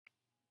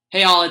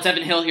Hey all, it's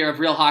Evan Hill here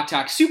of Real Hawk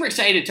Talk. Super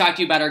excited to talk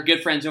to you about our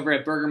good friends over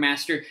at Burger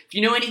Master. If you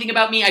know anything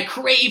about me, I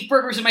crave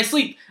burgers in my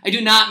sleep. I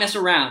do not mess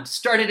around.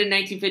 Started in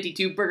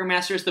 1952, Burger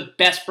Master is the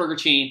best burger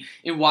chain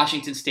in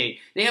Washington State.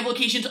 They have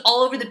locations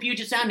all over the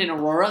Puget Sound in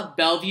Aurora,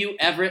 Bellevue,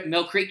 Everett,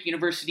 Mill Creek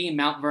University, and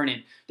Mount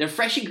Vernon. Their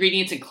fresh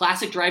ingredients and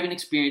classic drive-in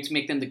experience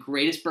make them the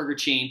greatest burger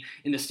chain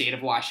in the state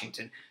of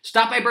Washington.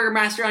 Stop by Burger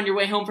Master on your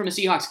way home from a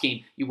Seahawks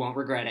game. You won't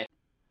regret it.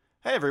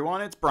 Hey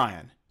everyone, it's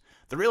Brian.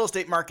 The real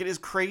estate market is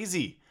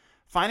crazy.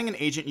 Finding an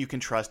agent you can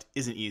trust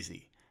isn't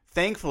easy.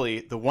 Thankfully,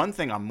 the one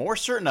thing I'm more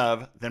certain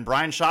of than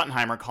Brian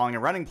Schottenheimer calling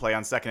a running play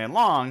on 2nd and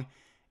Long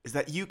is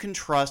that you can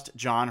trust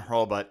John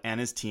Hurlbut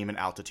and his team at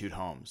Altitude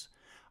Homes.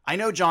 I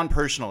know John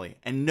personally,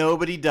 and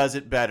nobody does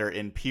it better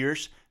in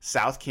Pierce,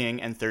 South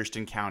King, and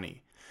Thurston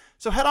County.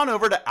 So head on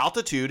over to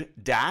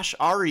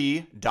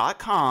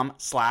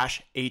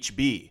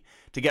altitude-re.com/HB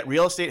to get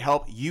real estate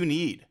help you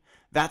need.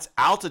 That's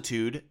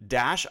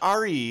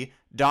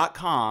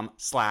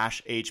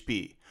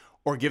altitude-re.com/HB.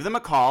 Or give them a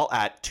call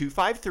at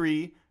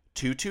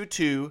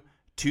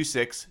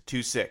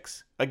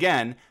 253-222-2626.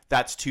 Again,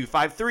 that's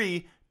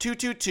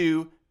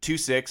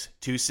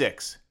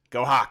 253-222-2626.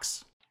 Go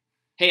Hawks!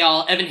 Hey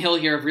all, Evan Hill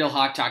here of Real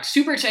Hawk Talk.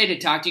 Super excited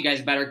to talk to you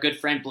guys about our good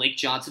friend Blake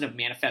Johnson of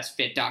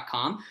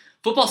ManifestFit.com.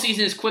 Football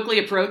season is quickly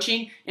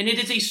approaching, and it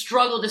is a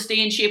struggle to stay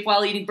in shape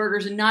while eating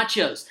burgers and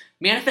nachos.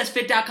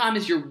 ManifestFit.com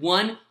is your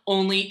one,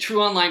 only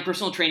true online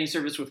personal training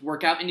service with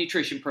workout and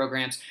nutrition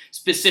programs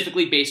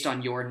specifically based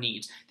on your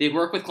needs. They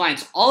work with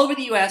clients all over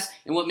the U.S.,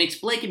 and what makes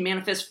Blake and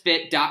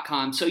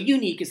ManifestFit.com so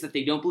unique is that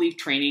they don't believe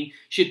training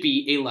should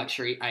be a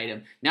luxury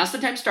item. Now's the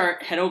time to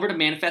start. Head over to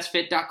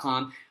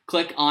ManifestFit.com.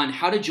 Click on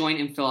how to join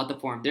and fill out the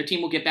form. Their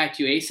team will get back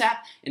to you ASAP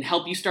and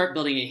help you start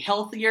building a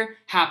healthier,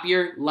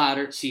 happier,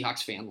 louder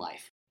Seahawks fan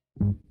life.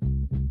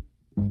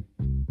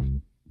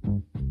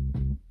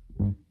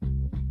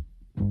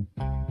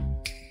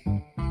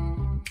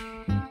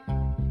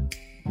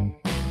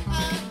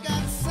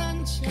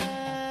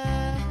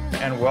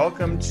 And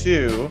welcome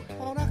to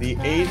the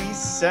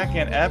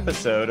 82nd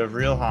episode of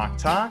Real Hawk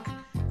Talk.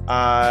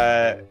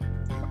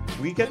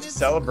 We get to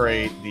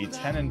celebrate the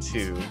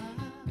 10-2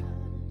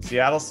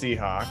 Seattle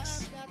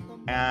Seahawks,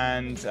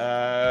 and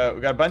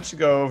we got a bunch to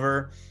go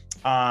over.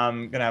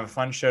 Gonna have a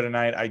fun show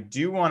tonight. I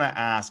do want to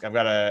ask, I've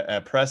got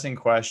a pressing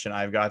question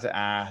I've got to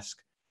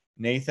ask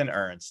Nathan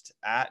Ernst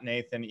at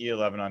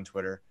NathanE11 on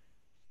Twitter.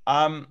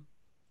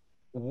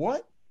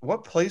 What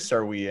place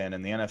are we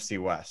in the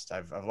NFC West?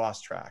 I've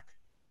lost track.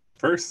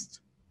 First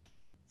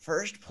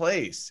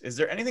place. Is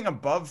there anything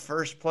above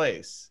first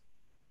place?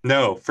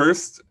 No,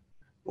 first,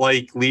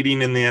 like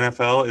leading in the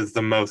NFL is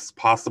the most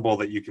possible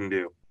that you can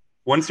do.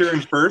 Once you're in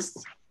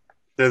first,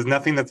 there's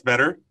nothing that's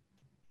better.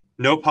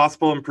 No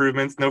possible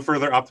improvements, no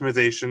further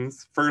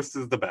optimizations. First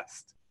is the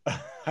best.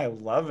 I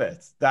love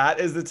it. That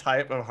is the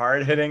type of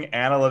hard-hitting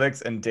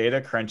analytics and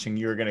data crunching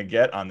you're going to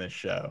get on this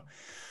show.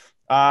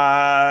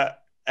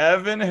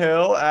 Evan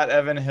Hill at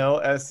Evan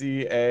Hill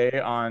SEA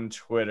on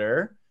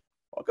Twitter.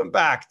 Welcome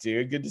back,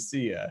 dude. Good to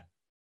see you.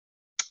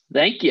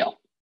 Thank you.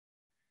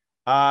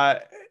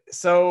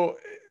 So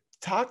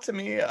talk to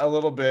me a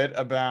little bit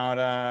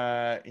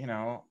about,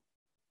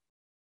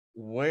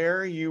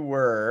 where you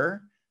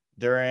were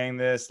during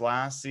this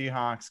last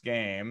Seahawks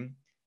game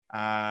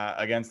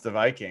against the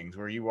Vikings.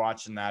 Were you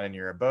watching that in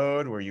your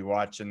abode? Were you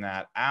watching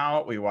that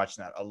out? Were you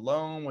watching that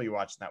alone? Were you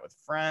watching that with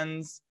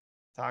friends?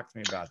 Talk to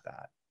me about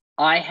that.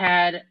 I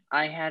had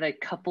a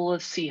couple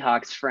of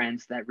Seahawks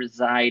friends that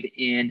reside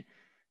in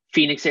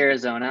Phoenix,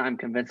 Arizona. I'm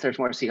convinced there's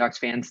more Seahawks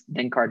fans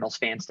than Cardinals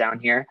fans down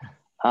here.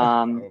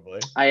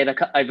 Probably. I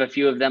have a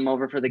few of them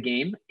over for the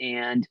game,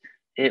 and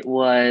it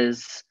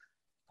was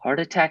heart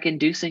attack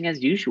inducing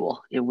as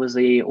usual. It was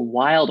a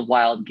wild,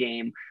 wild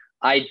game.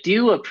 I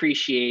will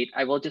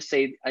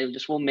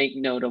make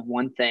note of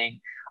one thing.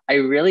 I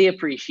really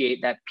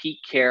appreciate that Pete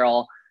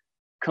Carroll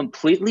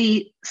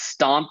completely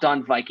stomped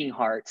on Viking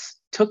hearts,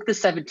 took the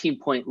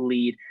 17-point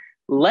lead,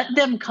 let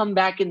them come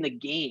back in the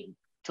game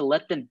to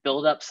let them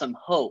build up some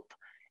hope,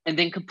 and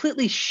then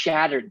completely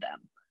shattered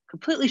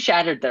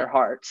their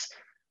hearts,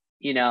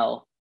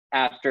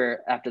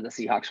 after the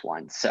Seahawks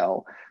won.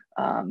 So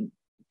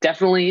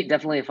definitely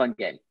a fun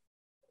game.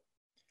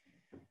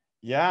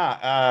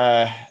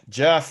 Yeah.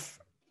 Jeff,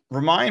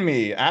 remind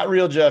me, at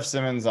Real Jeff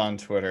Simmons on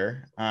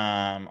Twitter,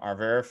 our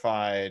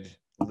verified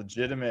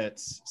legitimate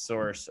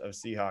source of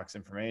Seahawks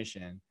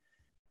information.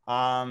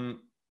 What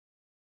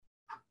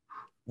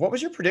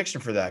was your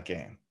prediction for that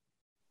game?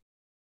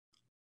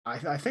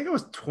 I think it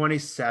was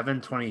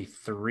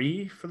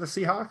 27-23 for the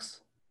Seahawks.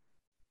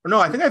 Or no,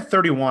 I think I had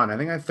 31. I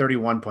think I had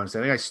 31 points.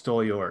 I think I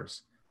stole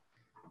yours.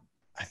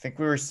 I think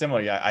we were similar.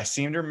 Yeah, I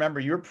seem to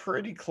remember you were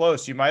pretty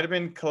close. You might have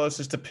been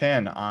closest to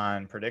pin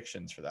on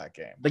predictions for that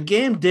game. The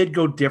game did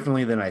go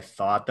differently than I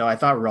thought, though. I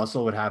thought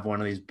Russell would have one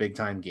of these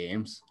big-time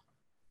games.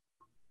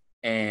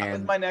 And that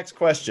was my next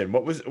question.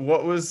 What was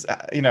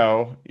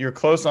you're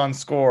close on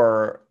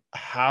score.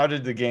 How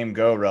did the game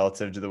go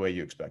relative to the way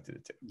you expected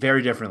it to?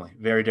 Very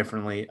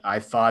differently. I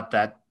thought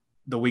that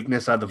the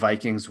weakness of the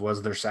Vikings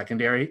was their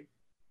secondary.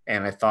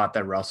 and I thought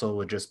that Russell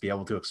would just be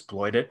able to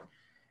exploit it.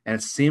 And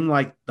it seemed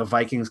like the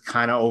Vikings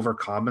kind of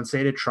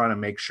overcompensated, trying to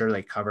make sure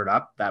they covered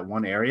up that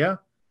one area.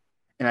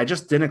 And I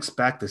just didn't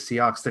expect the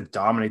Seahawks to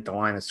dominate the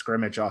line of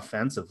scrimmage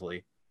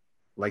offensively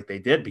like they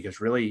did, because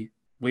really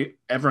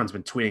everyone's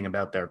been tweeting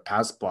about their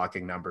pass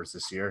blocking numbers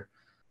this year.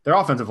 Their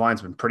offensive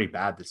line's been pretty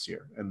bad this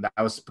year, and that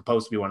was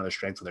supposed to be one of the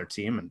strengths of their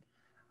team. And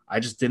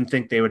I just didn't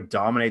think they would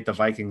dominate the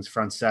Vikings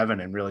front seven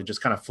and really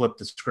just kind of flip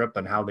the script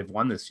on how they've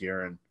won this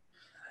year. And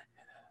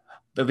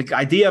the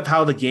idea of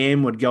how the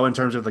game would go in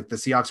terms of like the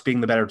Seahawks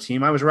being the better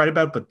team, I was right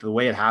about, but the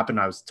way it happened,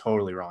 I was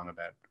totally wrong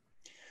about.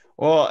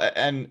 Well,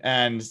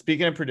 and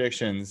speaking of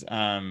predictions,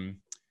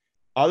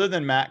 other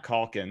than Matt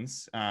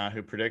Calkins,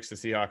 who predicts the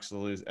Seahawks to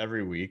lose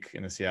every week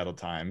in the Seattle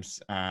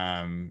Times,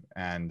 don't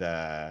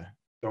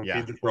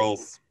feed the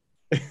trolls.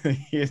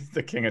 He is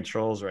the king of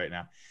trolls right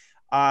now.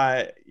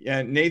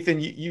 Yeah, Nathan,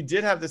 you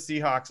did have the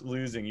Seahawks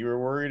losing. You were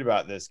worried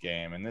about this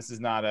game, and this is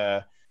not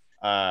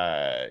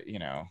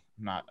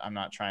I'm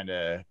not trying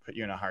to put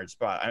you in a hard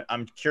spot.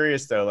 I'm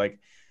curious though, like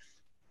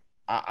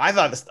I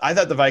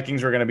thought the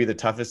Vikings were going to be the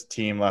toughest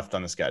team left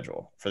on the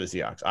schedule for the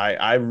Seahawks.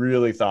 I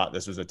really thought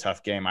this was a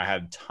tough game. I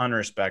had a ton of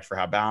respect for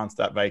how balanced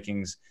that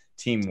Vikings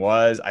team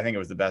was. I think it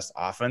was the best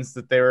offense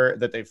that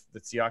the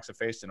Seahawks have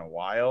faced in a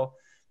while.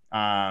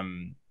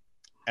 And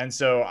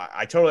so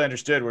I totally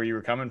understood where you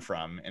were coming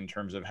from in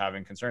terms of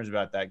having concerns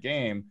about that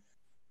game.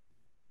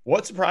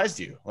 What surprised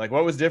you? Like,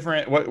 what was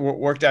different? What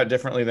worked out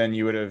differently than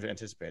you would have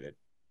anticipated?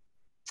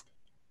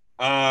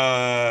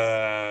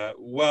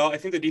 Well, I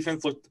think the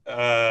defense looked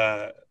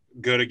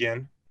good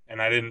again,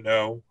 and I didn't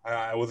know.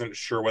 I wasn't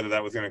sure whether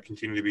that was going to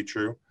continue to be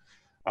true.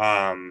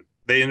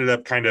 They ended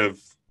up kind of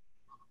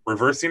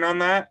reversing on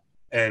that,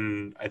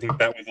 and I think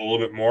that was a little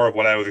bit more of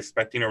what I was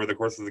expecting over the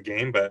course of the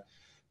game. But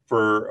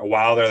for a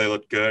while there, they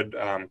looked good.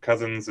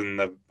 Cousins and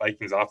the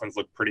Vikings offense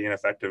looked pretty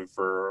ineffective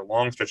for a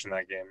long stretch in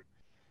that game.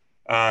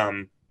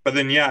 But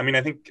then, yeah, I mean,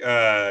 I think,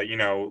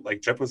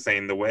 like Jeff was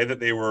saying, the way that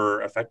they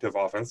were effective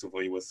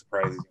offensively was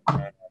surprising.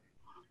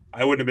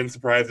 I wouldn't have been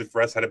surprised if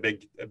Russ had a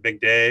big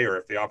day or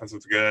if the offense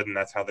was good and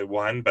that's how they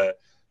won. But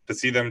to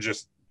see them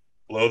just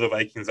blow the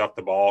Vikings off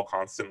the ball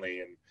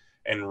constantly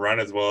and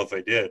run as well as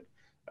they did,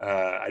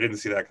 I didn't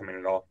see that coming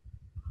at all.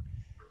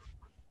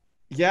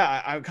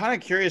 Yeah, I'm kind of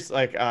curious,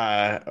 like,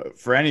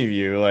 for any of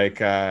you,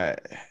 like,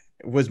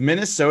 was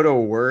Minnesota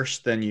worse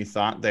than you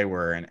thought they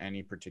were in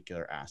any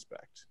particular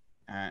aspect?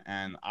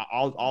 And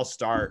I'll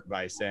start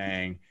by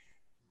saying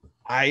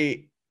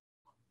I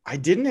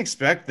didn't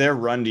expect their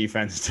run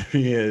defense to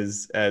be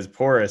as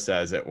porous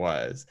as it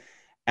was.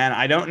 And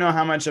I don't know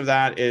how much of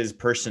that is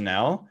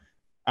personnel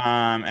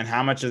and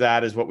how much of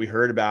that is what we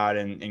heard about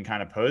in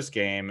kind of post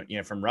game,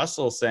 from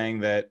Russell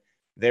saying that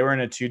they were in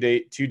a too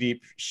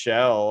deep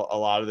shell a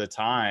lot of the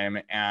time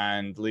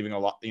and leaving a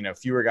lot,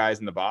 fewer guys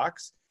in the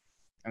box.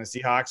 And the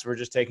Seahawks were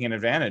just taking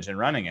advantage and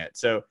running it.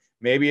 So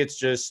maybe it's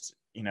just,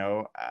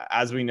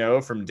 as we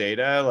know from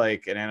data,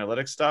 like in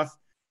analytics stuff,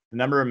 the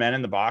number of men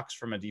in the box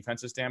from a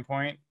defensive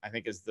standpoint, I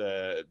think is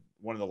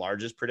one of the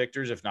largest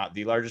predictors, if not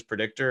the largest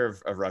predictor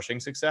of rushing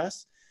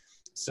success.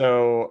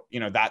 So,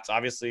 that's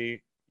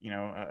obviously,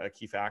 a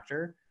key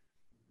factor.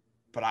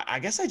 But I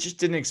guess I just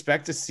didn't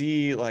expect to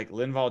see like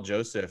Linval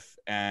Joseph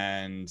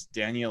and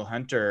Daniel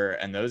Hunter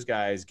and those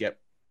guys get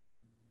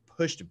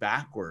pushed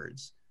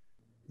backwards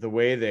the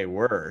way they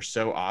were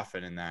so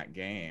often in that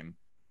game.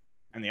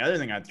 And the other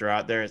thing I'd throw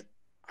out there is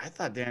I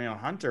thought Daniel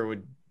Hunter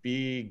would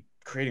be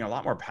creating a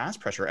lot more pass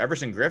pressure.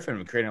 Everson Griffin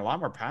was creating a lot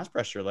more pass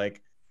pressure.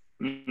 Like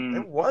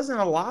there wasn't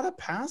a lot of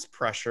pass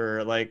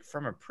pressure, like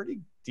from a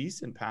pretty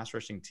decent pass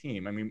rushing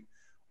team. I mean,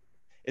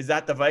 is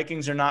that the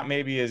Vikings are not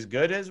maybe as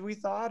good as we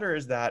thought, or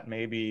is that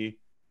maybe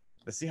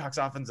the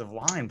Seahawks offensive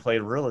line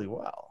played really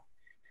well?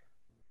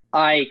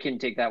 I can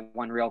take that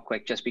one real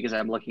quick just because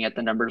I'm looking at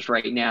the numbers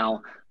right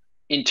now.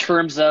 In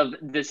terms of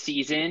the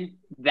season,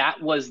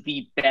 that was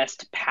the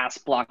best pass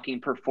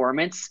blocking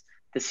performance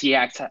the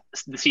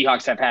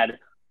Seahawks have had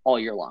all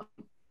year long.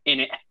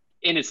 And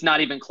it's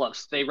not even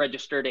close. They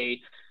registered a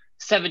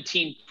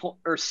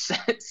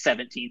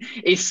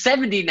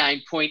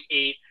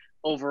 79.8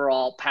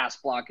 overall pass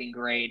blocking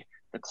grade.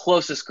 The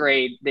closest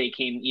grade they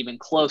came even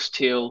close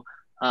to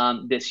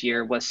this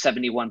year was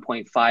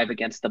 71.5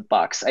 against the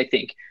Bucks. I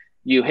think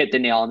you hit the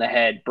nail on the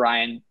head,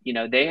 Brian.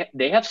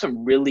 They have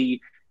some really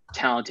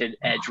talented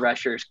edge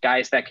rushers,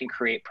 guys that can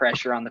create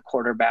pressure on the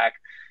quarterback,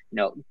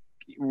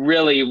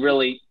 really,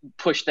 really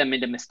push them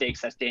into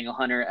mistakes. That's Daniel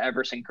Hunter,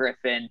 Everson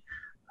Griffin.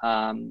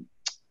 I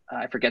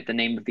forget the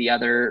name of the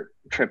other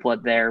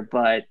triplet there,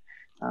 but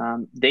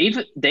they've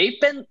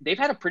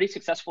had a pretty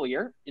successful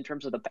year in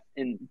terms of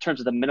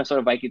the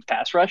Minnesota Vikings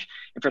pass rush,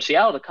 and for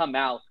Seattle to come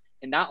out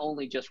and not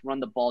only just run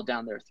the ball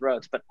down their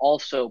throats, but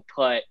also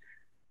put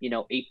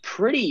a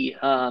pretty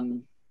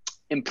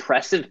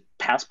impressive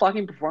pass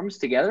blocking performance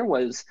together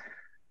was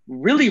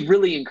really,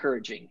 really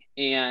encouraging.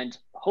 And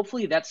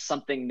hopefully that's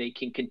something they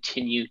can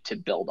continue to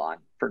build on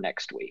for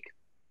next week.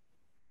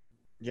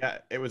 Yeah,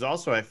 it was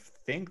also, I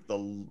think the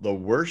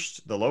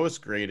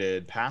lowest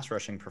graded pass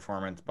rushing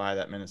performance by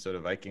that Minnesota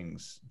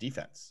Vikings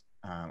defense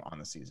on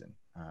the season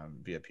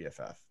via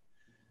PFF.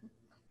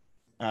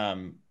 I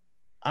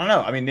don't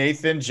know. I mean,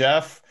 Nathan,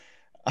 Jeff,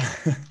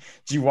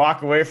 do you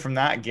walk away from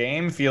that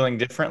game feeling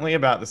differently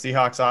about the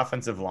Seahawks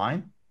offensive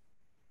line?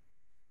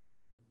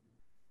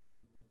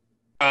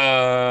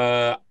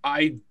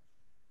 I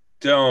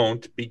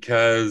don't,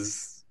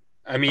 because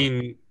I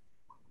mean,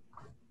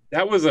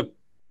 that was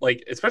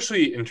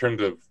especially in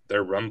terms of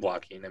their run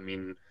blocking. I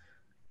mean,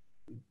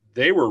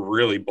 they were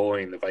really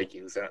bullying the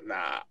Vikings, and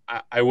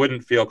I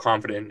wouldn't feel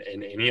confident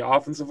in any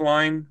offensive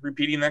line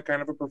repeating that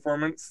kind of a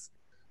performance.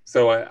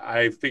 So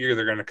I figure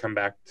they're going to come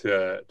back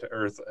to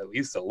earth at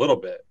least a little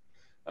bit.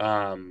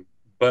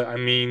 But I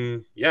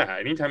mean, yeah,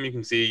 anytime you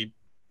can see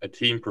a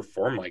team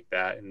perform like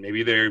that, and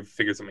maybe they've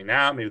figured something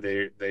out,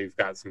 maybe they've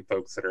got some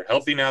folks that are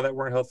healthy now that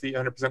weren't healthy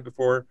 100%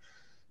 before,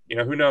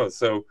 who knows?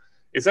 So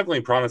it's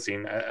definitely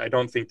promising. I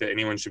don't think that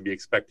anyone should be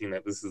expecting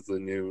that this is the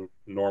new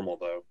normal,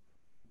 though.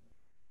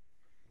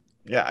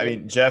 Yeah, I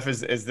mean, Jeff,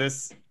 is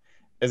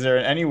there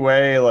in any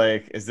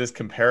way, is this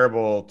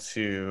comparable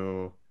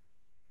to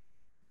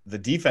the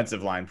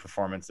defensive line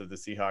performance of the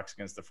Seahawks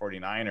against the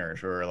 49ers,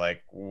 who are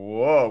like,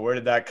 whoa, where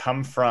did that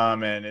come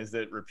from? And is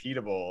it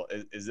repeatable?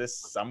 Is this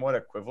somewhat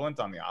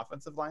equivalent on the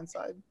offensive line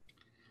side?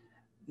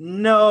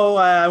 No,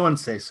 I wouldn't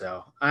say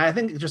so. I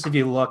think just if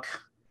you look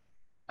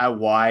at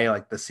why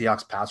the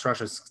Seahawks pass rush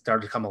has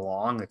started to come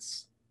along,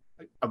 it's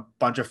a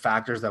bunch of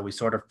factors that we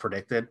sort of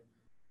predicted,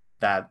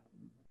 that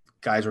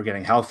guys were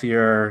getting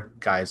healthier,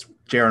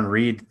 Jaron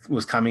Reed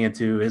was coming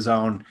into his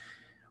own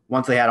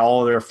once they had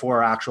all of their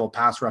 4 actual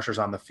pass rushers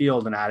on the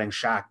field, and adding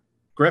Shaq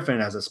Griffin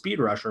as a speed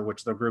rusher,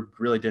 which the group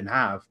really didn't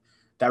have.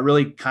 That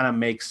really kind of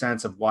makes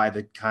sense of why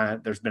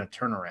there's been a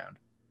turnaround.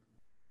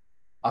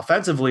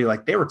 Offensively,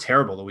 they were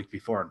terrible the week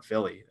before in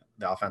Philly,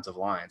 the offensive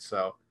line.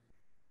 So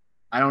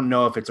I don't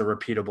know if it's a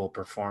repeatable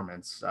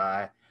performance.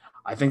 I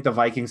think the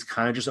Vikings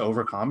kind of just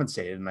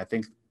overcompensated, and I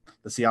think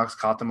the Seahawks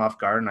caught them off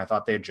guard, and I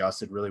thought they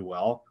adjusted really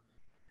well.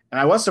 And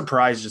I was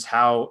surprised just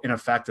how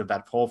ineffective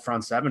that whole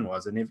front seven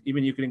was. And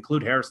even you could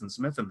include Harrison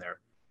Smith in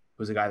there,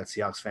 who's a guy that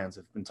Seahawks fans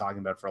have been talking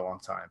about for a long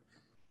time.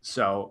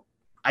 So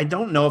I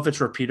don't know if it's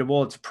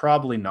repeatable. It's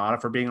probably not,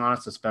 if we're being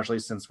honest, especially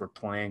since we're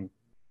playing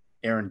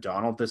Aaron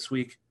Donald this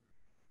week.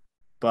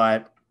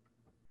 But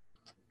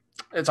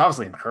it's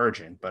obviously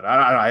encouraging. But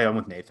I am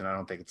with Nathan. I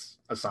don't think it's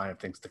a sign of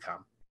things to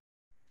come.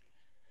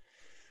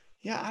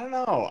 Yeah, I don't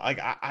know.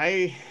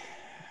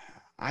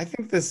 I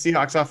think the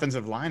Seahawks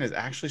offensive line has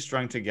actually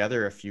strung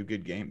together a few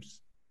good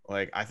games.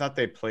 I thought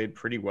they played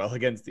pretty well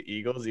against the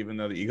Eagles, even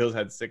though the Eagles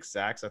had 6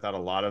 sacks. I thought a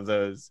lot of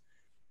those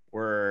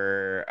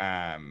were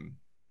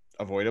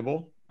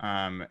avoidable.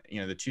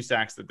 The 2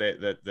 sacks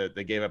that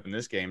they gave up in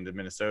this game to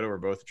Minnesota were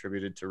both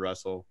attributed to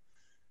Russell.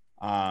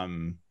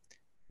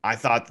 I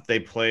thought that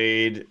they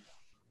played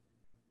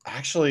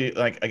actually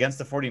against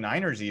the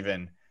 49ers,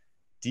 even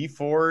Dee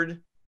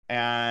Ford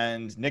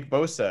and Nick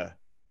Bosa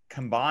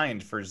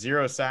combined for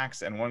 0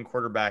 sacks and 1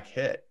 quarterback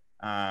hit.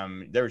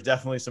 There was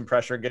definitely some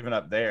pressure given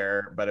up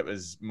there, but it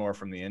was more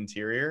from the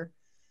interior.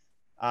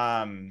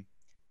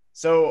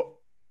 So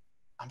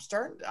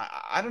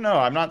I don't know.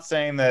 I'm not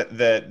saying that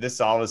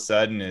this all of a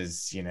sudden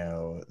is,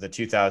 the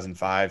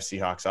 2005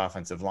 Seahawks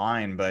offensive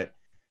line, but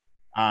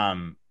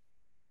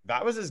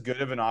that was as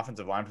good of an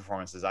offensive line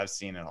performance as I've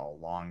seen in a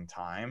long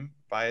time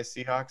by a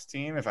Seahawks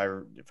team, if I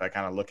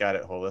kind of look at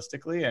it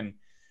holistically. And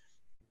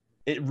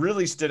it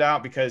really stood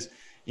out because,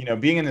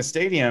 being in the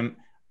stadium,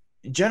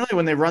 generally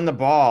when they run the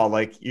ball,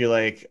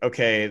 you're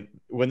okay,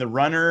 when the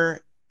runner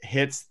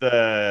hits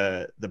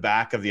the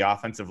back of the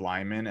offensive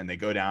lineman and they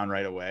go down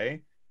right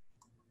away,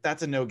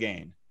 that's a no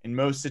gain in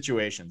most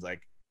situations,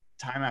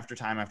 time after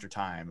time after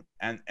time.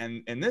 And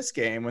in this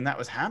game, when that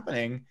was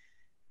happening,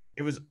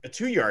 it was a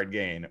 2-yard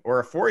gain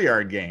or a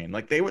 4-yard gain.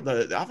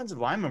 The offensive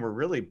linemen were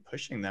really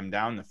pushing them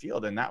down the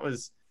field, and that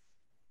was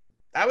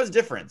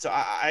different. So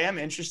I am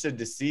interested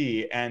to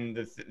see.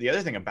 And the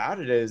other thing about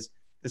it is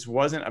this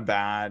wasn't a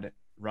bad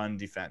run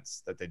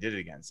defense that they did it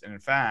against. And in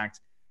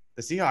fact,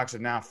 the Seahawks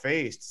have now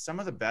faced some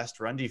of the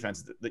best run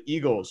defense. The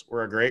Eagles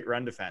were a great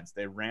run defense.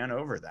 They ran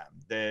over them.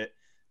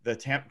 The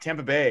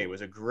Tampa Bay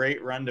was a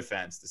great run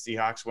defense. The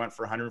Seahawks went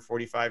for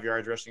 145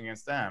 yards rushing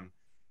against them.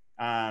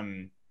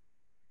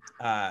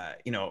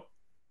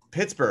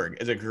 Pittsburgh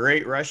is a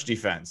great rush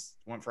defense.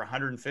 Went for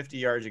 150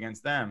 yards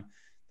against them.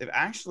 They've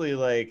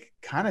actually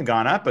kind of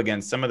gone up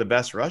against some of the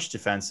best rush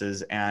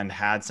defenses and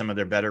had some of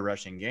their better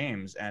rushing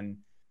games. And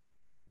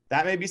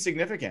that may be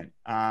significant,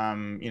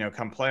 come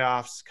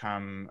playoffs,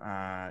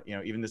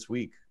 even this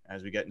week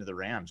as we get into the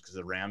Rams, because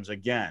the Rams,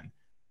 again,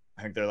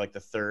 I think they're the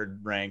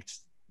 3rd ranked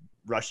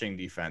rushing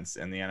defense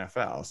in the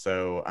NFL.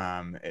 So,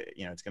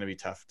 it's going to be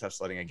tough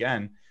sledding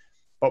again.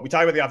 But we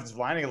talk about the offensive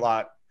line a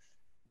lot.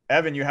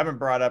 Evan, you haven't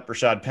brought up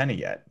Rashad Penny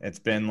yet. It's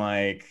been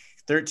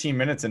 13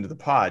 minutes into the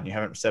pod and you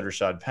haven't said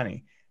Rashad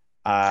Penny.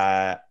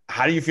 How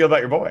do you feel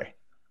about your boy?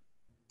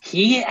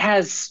 He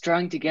has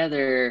strung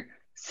together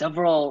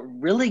several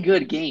really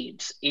good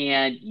games.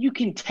 And you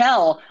can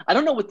tell, I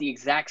don't know what the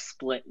exact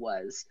split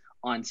was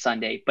on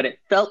Sunday, but it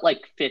felt like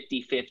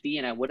 50-50.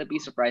 And I wouldn't be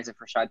surprised if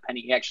Rashad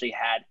Penny actually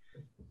had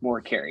more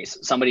carries.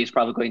 Somebody's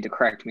probably going to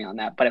correct me on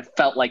that, but it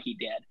felt like he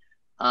did.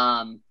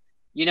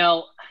 You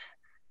know,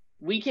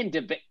 we can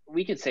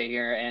sit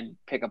here and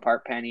pick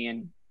apart Penny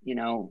and,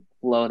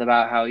 loathe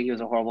about how he was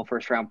a horrible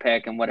first round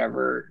pick and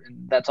whatever.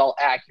 And that's all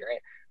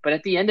accurate. But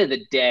at the end of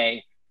the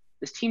day,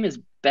 this team is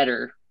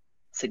better,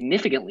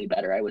 significantly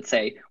better, I would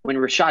say, when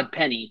Rashad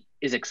Penny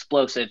is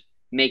explosive,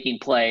 making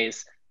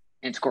plays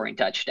and scoring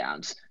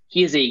touchdowns.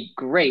 He is a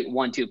great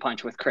 1-2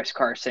 punch with Chris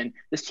Carson.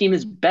 This team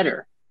is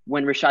better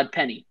when Rashad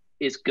Penny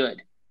is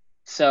good.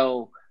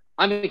 So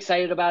I'm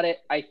excited about it.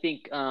 I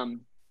think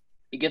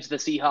it gives the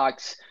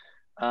Seahawks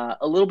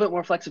a little bit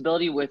more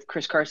flexibility with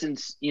Chris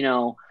Carson's,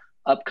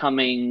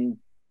 upcoming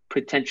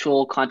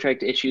potential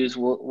contract issues.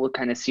 We'll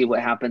kind of see what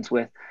happens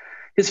with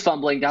his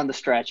fumbling down the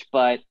stretch,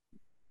 but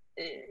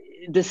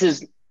this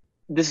is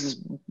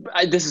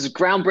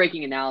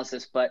groundbreaking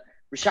analysis. But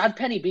Rashad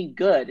Penny being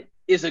good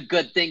is a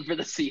good thing for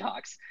the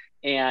Seahawks,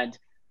 and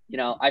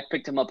I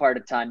picked him apart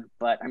a ton,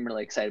 but I'm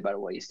really excited about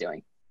what he's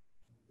doing.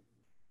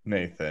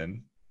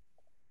 Nathan,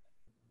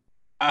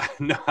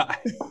 no,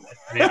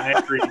 I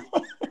agree.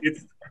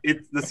 It's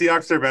the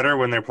Seahawks are better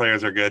when their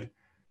players are good.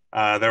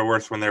 They're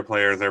worse when their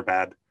players are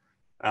bad.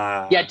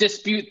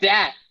 Dispute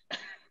that.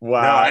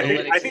 Wow. No,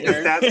 I think the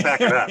stats back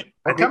it up.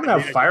 We're coming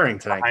out firing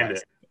tonight,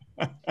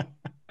 guys.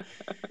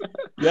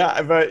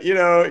 Yeah, but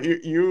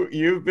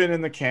you've been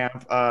in the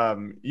camp.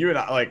 You and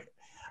I,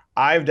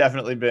 I've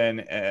definitely been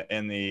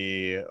in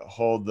the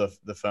hold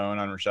the phone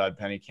on Rashad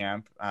Penny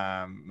camp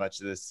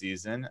much of this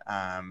season.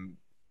 I've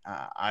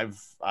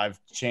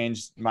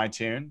changed my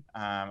tune.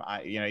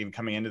 Even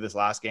coming into this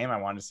last game, I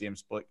wanted to see him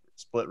split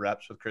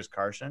reps with Chris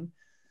Carson.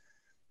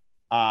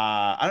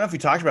 I don't know if we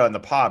talked about it in the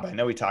pod, but I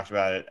know we talked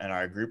about it in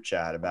our group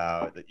chat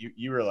about that.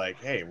 You were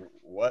like, hey,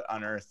 what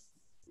on earth?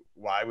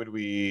 Why would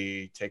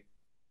we take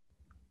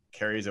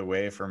carries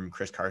away from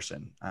Chris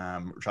Carson?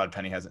 Rashad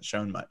Penny hasn't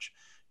shown much.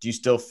 Do you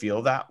still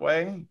feel that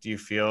way? Do you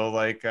feel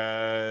like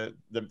the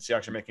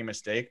Seahawks are making a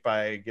mistake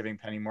by giving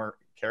Penny more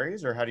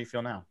carries, or how do you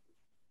feel now?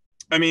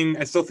 I mean,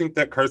 I still think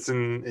that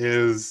Carson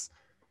is,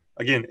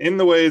 again, in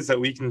the ways that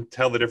we can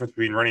tell the difference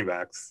between running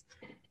backs,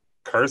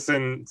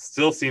 Carson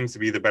still seems to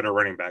be the better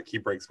running back. He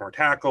breaks more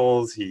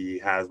tackles. He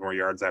has more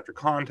yards after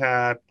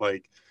contact.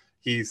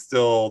 He's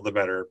still the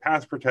better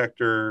pass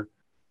protector.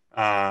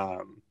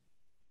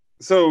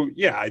 So,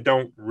 yeah, I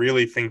don't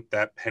really think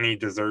that Penny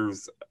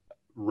deserves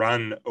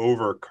run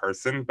over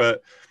Carson,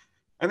 but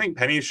I think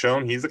Penny's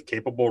shown he's a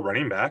capable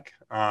running back.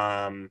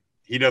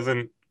 He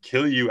doesn't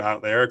kill you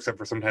out there except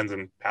for sometimes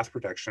in pass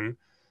protection.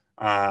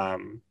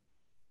 And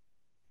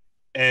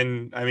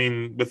I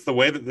mean, with the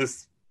way that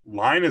this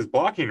line is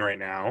blocking right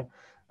now,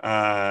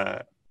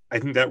 I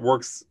think that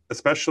works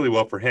especially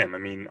well for him. I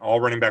mean, all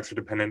running backs are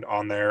dependent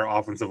on their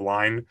offensive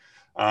line.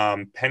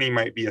 Penny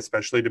might be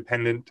especially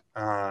dependent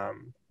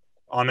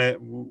on it.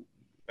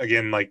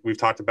 Again, like we've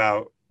talked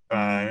about,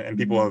 and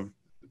people have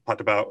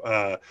talked about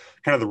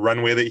kind of the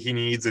runway that he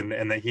needs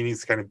and that he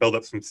needs to kind of build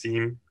up some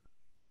steam.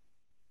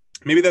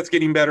 Maybe that's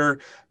getting better.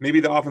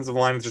 Maybe the offensive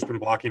line has just been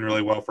blocking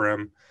really well for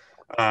him.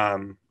 But I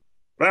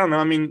don't know.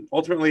 I mean,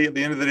 ultimately, at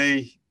the end of the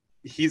day,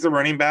 he's a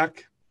running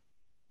back.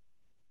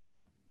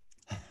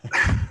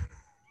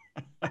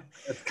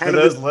 For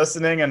those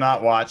listening and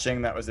not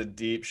watching, that was a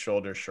deep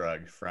shoulder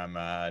shrug from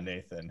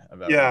Nathan.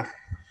 Yeah.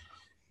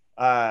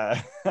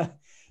 I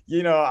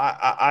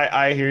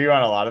hear you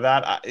on a lot of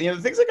that. The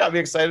things that got me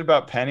excited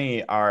about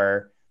Penny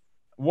are,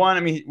 one, I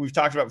mean, we've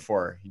talked about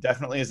before. He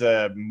definitely is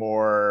a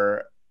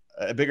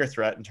bigger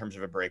threat in terms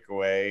of a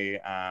breakaway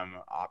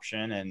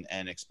option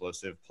and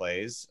explosive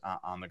plays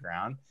on the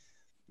ground.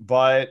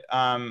 But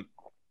I've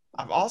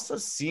also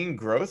seen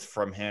growth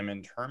from him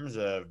in terms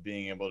of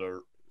being able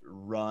to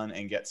run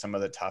and get some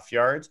of the tough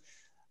yards.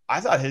 I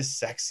thought his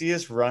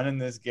sexiest run in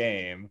this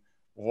game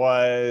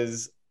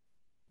was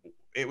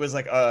they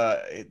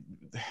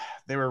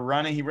were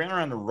running. He ran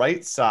around the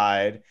right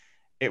side.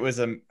 It was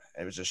a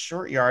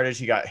short yardage.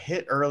 He got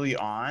hit early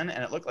on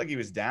and it looked like he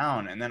was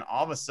down. And then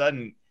all of a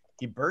sudden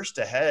he burst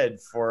ahead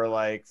for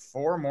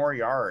 4 more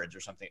yards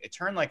or something. It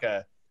turned like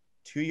a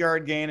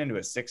 2-yard gain into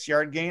a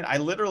 6-yard gain. I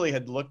literally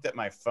had looked at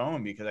my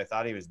phone because I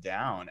thought he was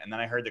down. And then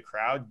I heard the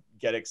crowd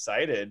get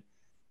excited.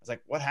 I was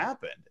like, what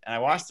happened? And I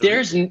watched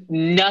There's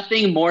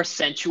nothing more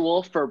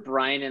sensual for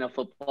Brian in a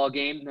football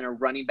game than a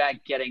running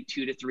back getting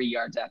 2 to 3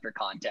 yards after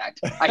contact.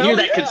 I hear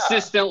that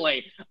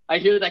consistently.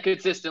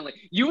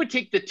 You would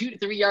take the 2 to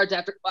 3 yards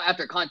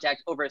after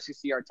contact over a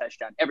 60-yard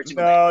touchdown every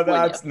single day. No,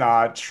 that's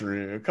not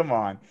true. Come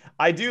on.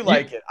 I do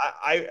like it.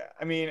 I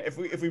mean, if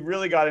we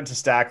really got into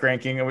stack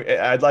ranking,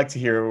 I'd like to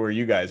hear where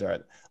you guys are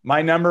at.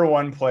 My number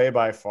one play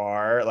by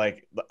far,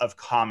 of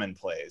common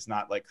plays,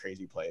 not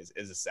crazy plays,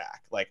 is a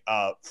sack.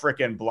 A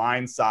freaking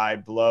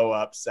blindside blow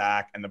up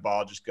sack, and the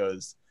ball just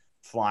goes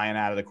flying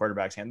out of the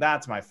quarterback's hand.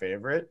 That's my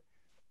favorite.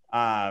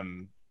 I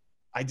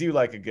do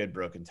like a good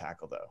broken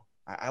tackle, though.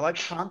 I like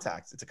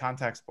contact. It's a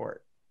contact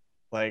sport.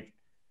 Like,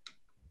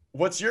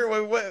 what's your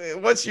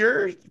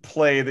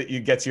play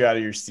that gets you out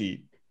of your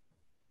seat?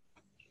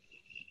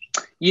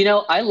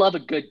 I love a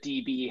good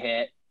DB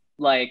hit.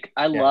 Like,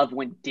 I love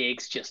when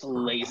Diggs just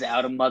lays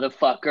out a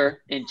motherfucker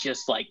and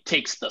just like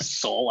takes the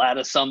soul out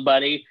of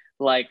somebody.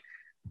 Like,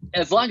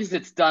 as long as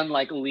it's done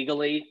like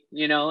legally,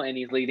 and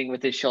he's leading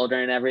with his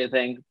shoulder and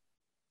everything,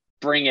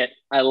 bring it.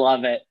 I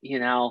love it.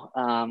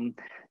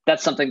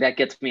 That's something that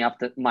gets me off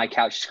my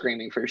couch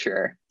screaming for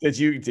sure. Did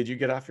you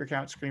get off your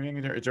couch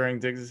screaming during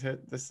Diggs'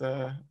 hit this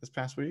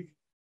past week?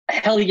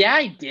 Hell yeah,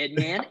 I did,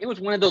 man. It was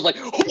one of those like,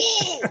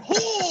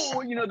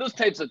 those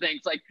types of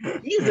things. Like,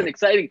 he's an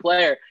exciting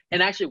player.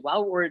 And actually,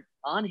 while we're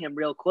on him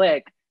real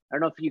quick, I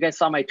don't know if you guys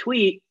saw my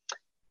tweet.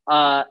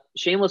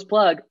 Shameless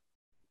plug.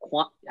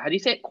 How do you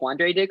say it?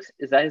 Quandre Diggs?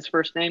 Is that his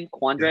first name?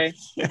 Quandre?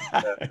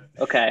 Yeah.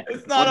 Okay.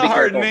 It's not a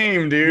hard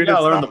name, dude. You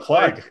gotta learn the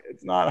plug.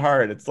 It's not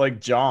hard. It's like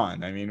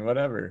John. I mean,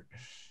 whatever.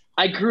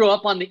 I grew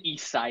up on the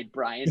east side,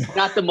 Brian.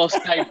 Not the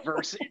most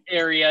diverse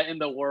area in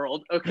the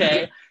world.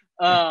 Okay.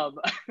 Where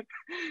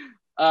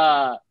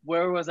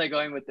was I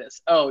going with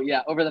this? Oh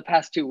yeah, over the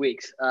past 2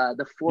 weeks,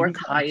 the fourth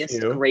highest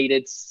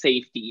graded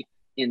safety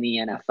in the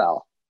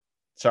NFL.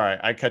 Sorry,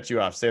 I cut you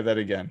off. Say that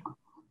again.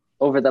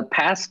 Over the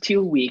past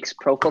 2 weeks,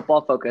 Pro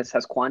Football Focus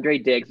has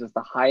Quandre Diggs as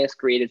the highest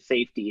graded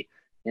safety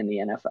in the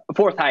NFL,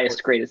 fourth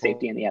highest graded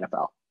safety in the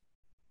NFL.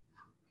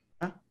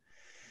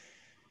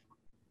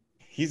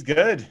 He's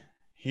good.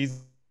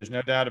 There's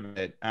no doubt about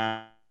it.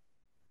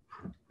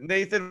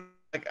 Nathan,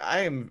 like, I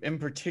am in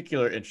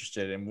particular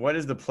interested in what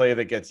is the play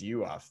that gets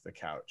you off the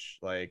couch?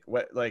 Like,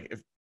 what, like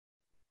if.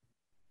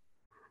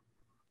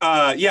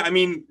 Yeah, I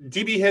mean,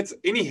 DB hits,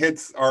 any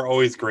hits are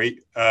always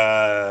great.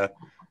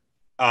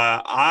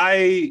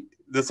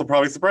 This will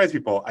probably surprise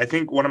people. I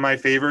think one of my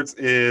favorites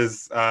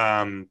is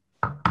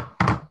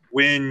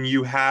when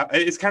you have,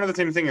 it's kind of the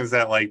same thing as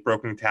that, like,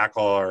 broken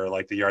tackle or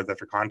like the yards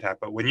after contact.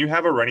 But when you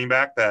have a running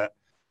back that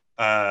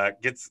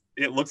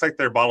it looks like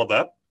they're bottled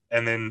up,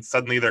 and then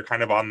suddenly they're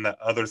kind of on the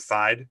other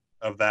side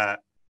of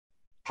that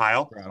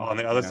pile, on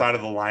the other side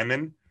of the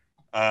lineman,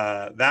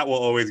 that will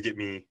always get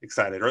me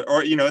excited.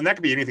 Or and that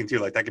could be anything too.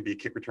 Like, that could be a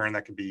kick return.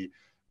 That could be,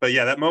 but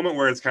yeah, that moment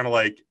where it's kind of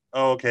like,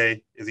 oh,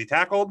 okay, is he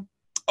tackled?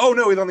 Oh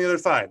no, he's on the other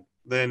side.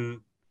 Then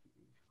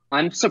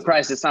I'm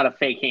surprised it's not a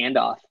fake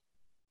handoff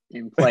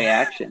in play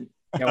action.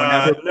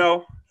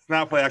 No, it's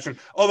not play action.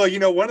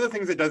 Although, one of the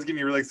things that does get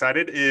me really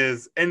excited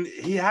is, and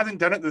he hasn't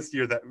done it this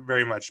year that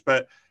very much,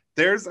 but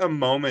there's a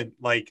moment,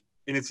 like,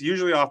 and it's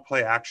usually off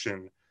play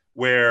action,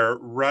 where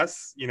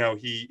Russ,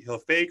 he'll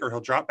fake or he'll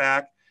drop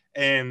back,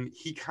 and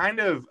he kind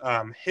of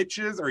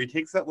hitches, or he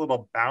takes that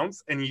little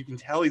bounce, and you can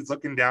tell he's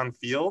looking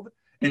downfield,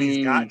 and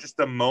he's got just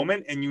a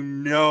moment, and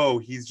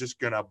he's just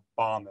gonna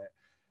bomb it.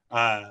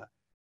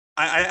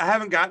 I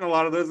haven't gotten a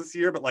lot of those this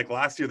year, but like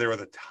last year there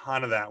was a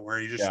ton of that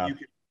where you could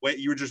wait,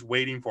 you were just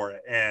waiting for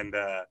it, and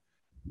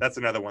that's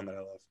another one that I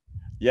love.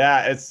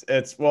 Yeah,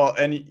 it's well,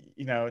 and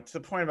to the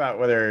point about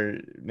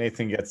whether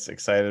Nathan gets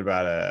excited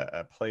about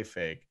a play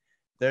fake,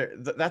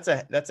 that's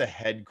a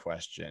head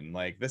question.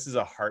 Like, this is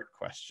a heart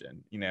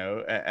question,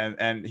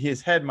 and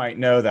his head might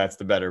know that's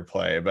the better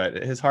play, but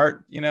his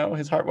heart,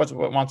 wants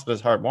what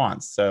his heart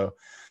wants. So,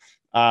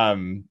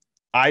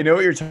 I know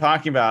what you're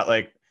talking about,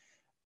 like,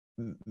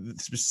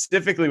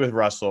 specifically with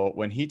Russell,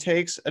 when he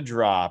takes a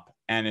drop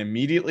and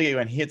immediately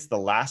when he hits the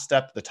last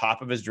step, the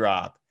top of his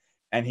drop,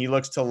 and he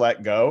looks to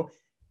let go,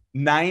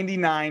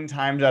 99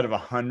 times out of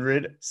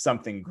 100,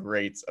 something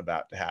great's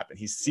about to happen.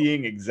 He's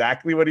seeing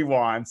exactly what he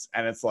wants,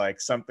 and it's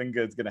like something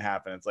good's going to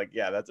happen. It's like,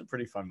 yeah, that's a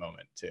pretty fun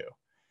moment too.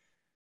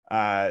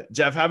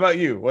 Jeff, how about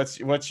you? What's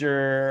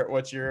your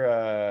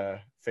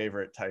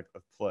favorite type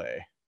of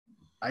play?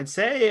 I'd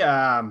say,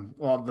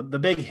 the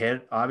big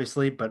hit,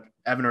 obviously, but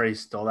Evan already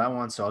stole that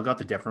one, so I'll go with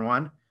the different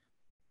one.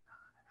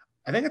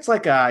 I think it's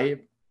like a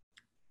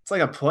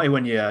play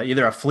when you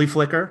either a flea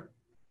flicker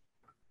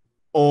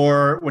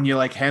or when you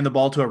like hand the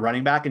ball to a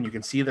running back and you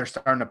can see they're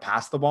starting to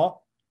pass the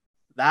ball.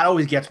 That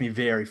always gets me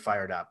very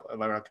fired up.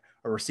 Like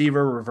a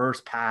receiver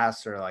reverse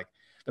pass, or like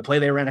the play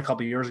they ran a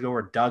couple of years ago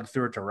where Doug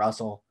threw it to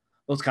Russell.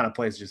 Those kind of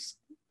plays just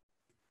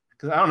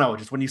because I don't know,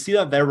 just when you see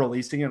that they're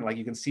releasing it, like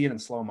you can see it in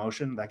slow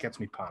motion, that gets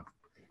me pumped.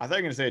 I thought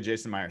you were going to say a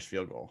Jason Myers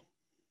field goal.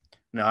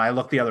 No, I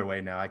look the other way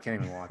now. I can't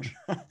even watch.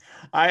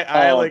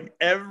 I like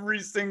every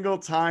single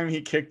time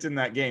he kicked in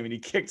that game, and he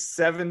kicked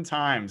 7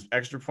 times,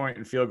 extra point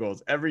and field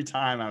goals. Every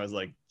time I was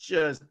like,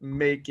 just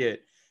make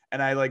it. And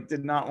I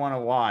did not want to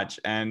watch.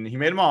 And he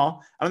made them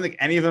all. I don't think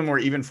any of them were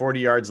even 40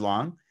 yards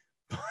long,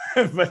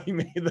 but he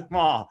made them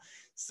all.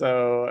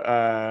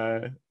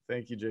 So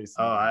thank you, Jason.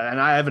 Oh, and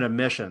I have an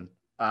admission.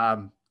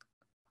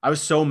 I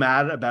was so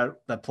mad about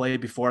the play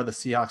before the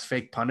Seahawks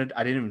fake punted.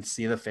 I didn't even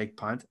see the fake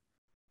punt.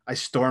 I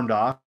stormed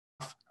off.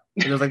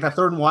 It was like that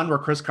third and one where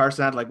Chris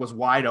Carson was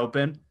wide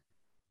open,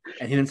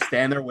 and he didn't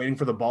stand there waiting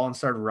for the ball and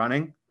started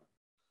running.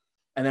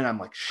 And then I'm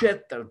like,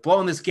 shit, they're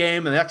blowing this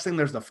game. And the next thing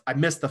I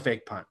missed the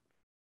fake punt.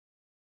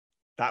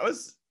 That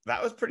was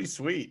pretty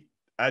sweet.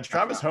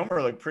 Travis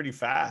Homer looked pretty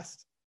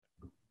fast.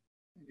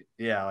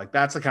 Yeah, like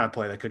that's the kind of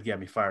play that could get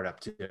me fired up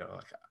too.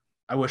 Like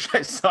I wish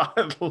I saw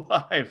it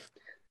live.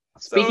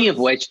 Speaking of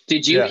which,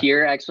 did you Yeah.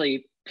 hear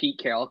actually Pete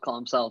Carroll call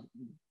himself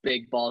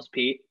Big Balls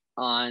Pete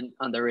on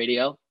the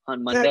radio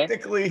on Monday?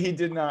 Technically, he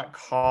did not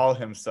call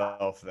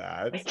himself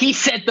that. He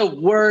said the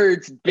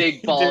words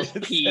Big He Balls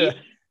did Pete. say-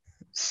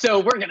 So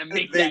we're gonna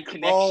make They that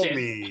call connection.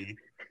 me.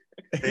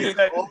 he They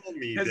said- call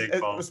me Big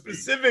Balls Pete.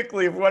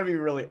 specifically, if we want to be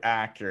really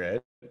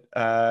accurate,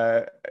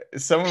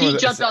 someone Pete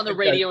was- jumped on the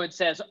radio and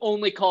says,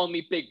 "Only call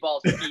me Big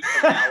Balls Pete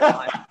from now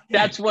on."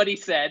 That's what he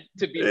said.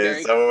 To be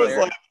very someone was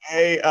clear. like,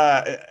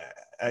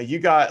 "Hey, you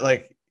got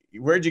like,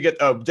 where'd you get?"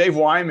 Oh, Dave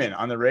Wyman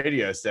on the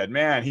radio said,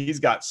 "Man, he's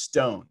got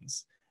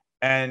stones."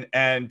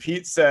 And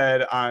Pete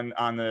said on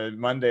the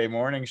Monday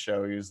morning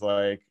show, he was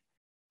like,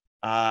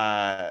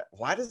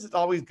 "Why does it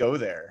always go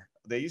there?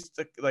 They used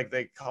to like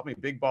they called me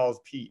Big Balls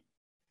Pete."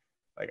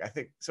 Like I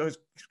think so. It's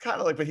kind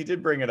of like, but he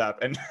did bring it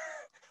up, and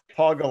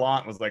Paul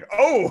Gallant was like,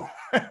 "Oh,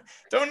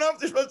 don't know if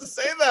they're supposed to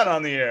say that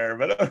on the air,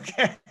 but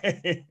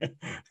okay."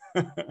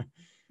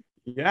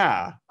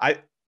 Yeah,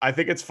 I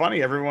think it's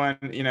funny. Everyone,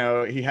 he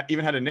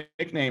even had a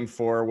nickname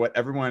for what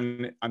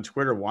everyone on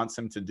Twitter wants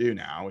him to do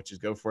now, which is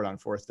go for it on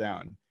fourth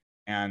down.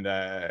 And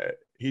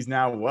he's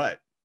now what?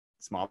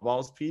 Small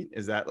balls, Pete?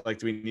 Is that like,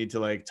 do we need to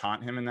like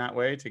taunt him in that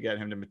way to get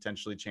him to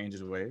potentially change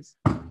his ways?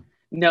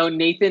 No,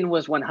 Nathan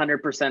was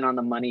 100% on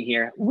the money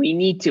here. We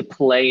need to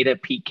play to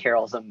Pete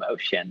Carroll's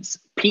emotions.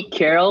 Pete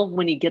Carroll,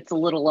 when he gets a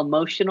little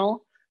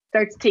emotional,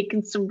 starts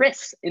taking some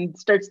risks and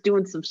starts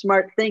doing some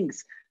smart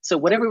things. So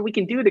whatever we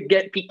can do to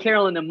get Pete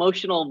Carroll in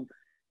emotional,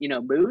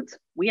 moods,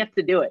 we have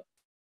to do it.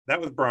 That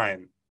was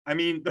Brian. I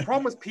mean, the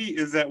problem with Pete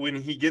is that when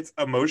he gets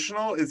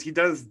emotional, is he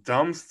does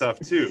dumb stuff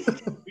too.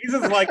 He's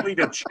as likely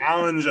to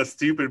challenge a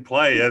stupid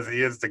play as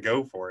he is to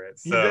go for it.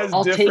 He So does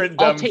I'll different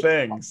take- I'll dumb take-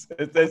 things.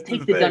 I'll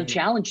take the dumb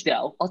challenge,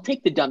 though. I'll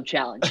take the dumb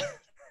challenge.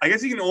 I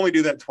guess you can only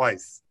do that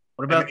twice.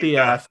 What about the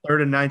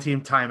 3rd and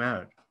 19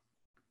 timeout?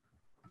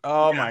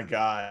 Oh my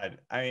God.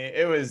 I mean,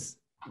 it was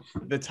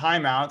the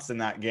timeouts in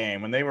that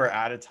game when they were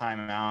out of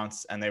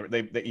timeouts and they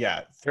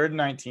 3rd and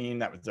 19.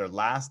 That was their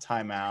last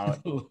timeout.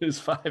 Lose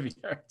 5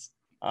 yards.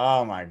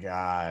 Oh my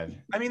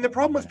God. I mean, the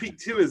problem with Pete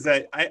too is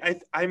that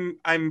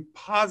I'm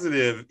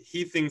positive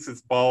he thinks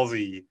it's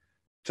ballsy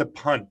to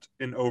punt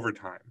in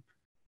overtime,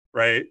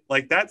 right?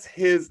 Like that's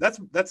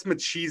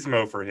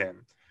machismo for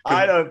him.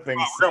 I don't think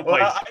so. we're gonna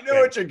Well, play I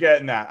know what you're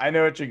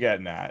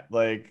getting at.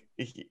 Like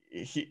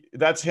he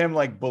that's him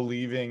like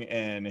believing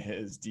in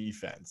his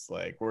defense.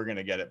 Like we're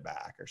gonna get it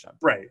back or something.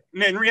 Right.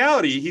 And in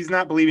reality, he's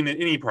not believing in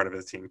any part of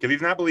his team because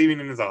he's not believing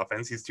in his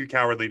offense. He's too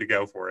cowardly to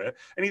go for it.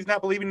 And he's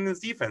not believing in his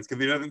defense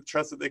because he doesn't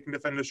trust that they can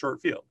defend a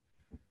short field.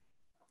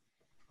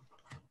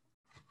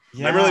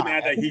 Yeah. I'm really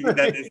mad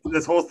that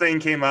this whole thing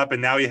came up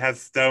and now he has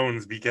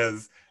stones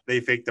because they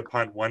faked a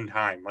punt one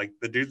time. Like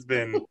the dude's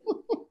been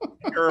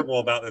terrible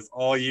about this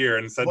all year,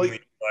 and suddenly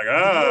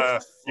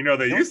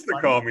they used to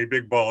call me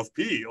Big Balls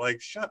Pete.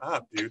 Like, shut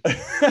up, dude. Get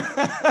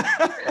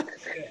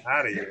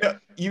out of here.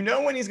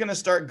 When he's gonna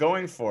start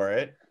going for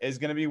it is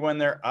gonna be when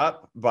they're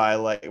up by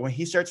like when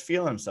he starts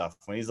feeling himself.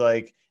 When he's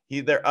like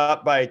they're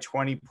up by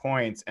 20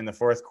 points in the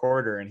fourth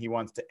quarter and he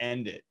wants to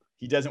end it.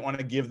 He doesn't want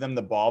to give them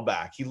the ball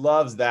back. He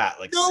loves that.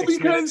 Like 6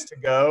 minutes to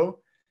go.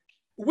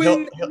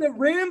 When in the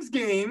Rams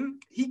game,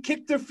 he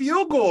kicked a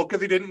field goal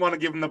because he didn't want to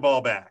give him the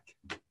ball back.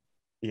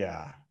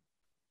 Yeah.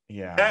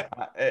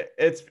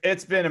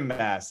 It's been a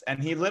mess.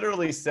 And he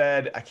literally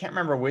said, I can't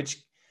remember which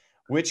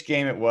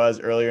game it was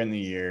earlier in the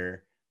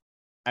year.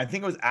 I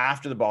think it was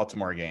after the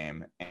Baltimore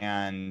game.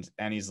 And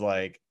he's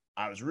like,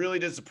 I was really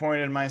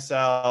disappointed in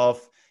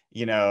myself.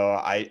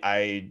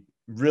 I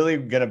really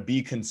going to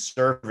be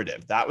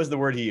conservative. That was the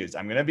word he used.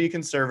 I'm going to be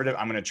conservative.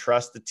 I'm going to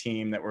trust the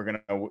team that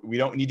we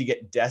don't need to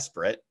get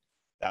desperate.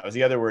 That was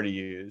the other word he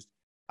used.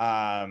 We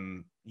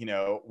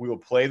will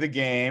play the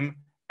game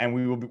and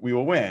we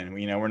will win.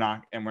 We're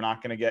not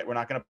going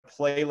to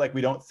play like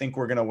we don't think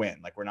we're going to win.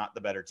 Like we're not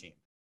the better team.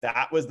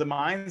 That was the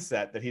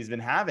mindset that he's been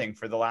having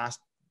for the last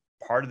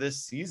part of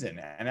this season.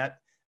 And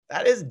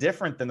that is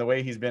different than the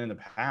way he's been in the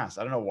past.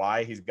 I don't know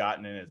why he's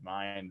gotten in his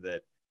mind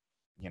that,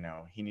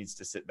 he needs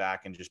to sit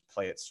back and just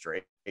play it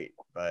straight.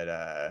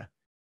 But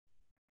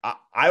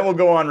I will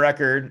go on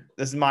record.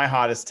 This is my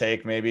hottest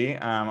take, maybe.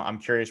 I'm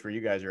curious where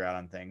you guys are at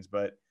on things.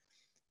 But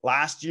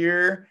last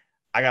year,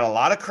 I got a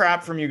lot of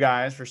crap from you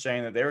guys for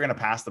saying that they were going to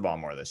pass the ball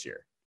more this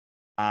year.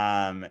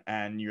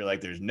 And you're like,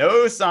 there's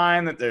no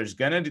sign that they're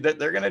going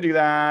to do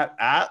that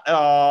at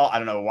all. I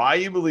don't know why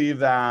you believe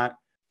that.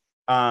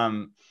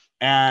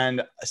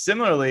 And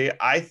similarly,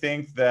 I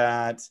think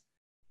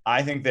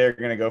they're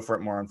going to go for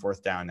it more on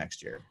fourth down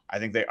next year. I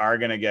think they are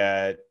going to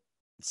get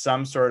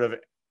some sort of,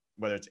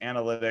 whether it's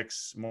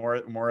analytics, more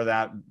of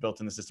that built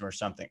in the system or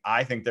something.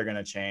 I think they're going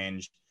to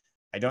change.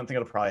 I don't think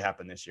it'll probably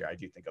happen this year. I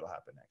do think it'll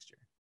happen next year.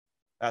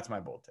 That's my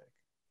bold take.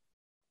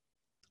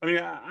 I mean,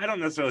 I don't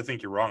necessarily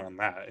think you're wrong on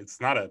that. It's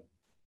not a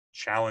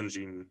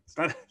challenging, it's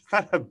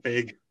not a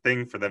big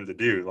thing for them to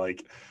do.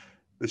 Like,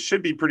 This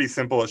should be pretty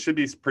simple. It should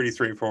be pretty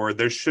straightforward.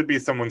 There should be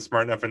someone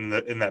smart enough in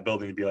that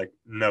building to be like,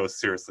 no,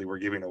 seriously, we're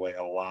giving away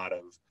a lot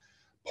of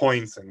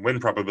points and win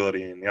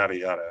probability and yada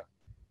yada.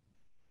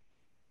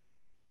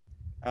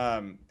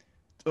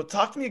 So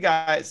talk to me,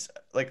 guys.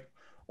 Like,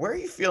 where are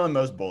you feeling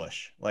most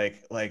bullish?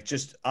 Like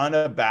just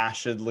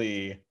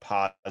unabashedly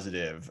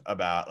positive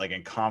about, like,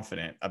 and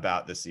confident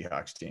about the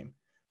Seahawks team.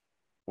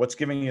 What's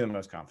giving you the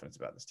most confidence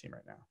about this team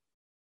right now?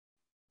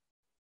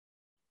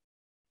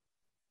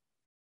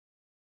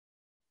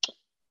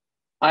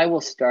 I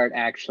will start,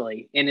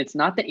 actually, and it's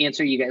not the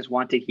answer you guys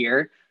want to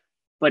hear,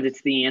 but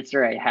it's the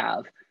answer I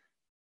have.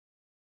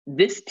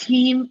 This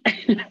team,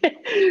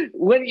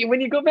 when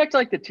you go back to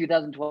like the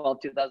 2012,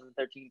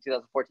 2013,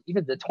 2014,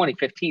 even the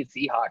 2015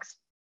 Seahawks,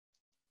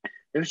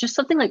 there's just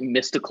something like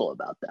mystical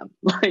about them.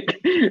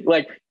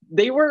 Like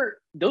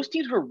those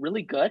teams were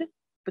really good,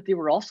 but they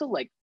were also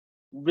like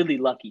really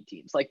lucky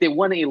teams. Like they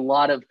won a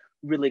lot of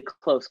really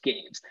close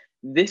games.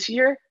 This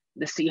year,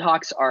 the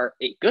Seahawks are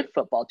a good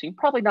football team,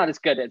 probably not as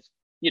good as,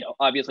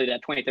 obviously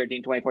that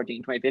 2013,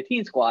 2014,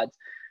 2015 squads,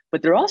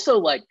 but they're also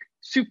like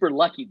super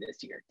lucky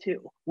this year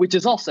too, which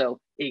is also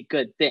a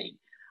good thing.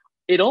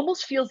 It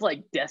almost feels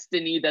like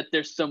destiny that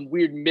there's some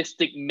weird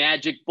mystic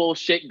magic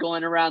bullshit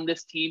going around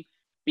this team,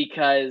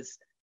 because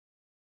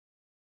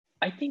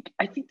I think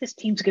this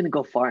team's going to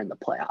go far in the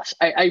playoffs.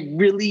 I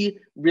really,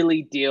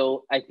 really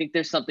do. I think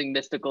there's something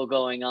mystical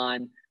going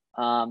on.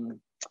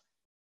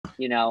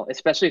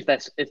 Especially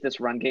if this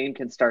run game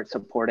can start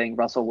supporting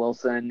Russell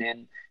Wilson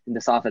and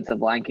this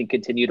offensive line can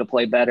continue to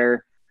play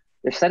better.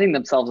 They're setting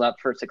themselves up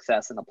for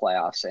success in the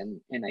playoffs,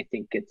 and I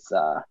think it's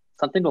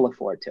something to look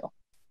forward to.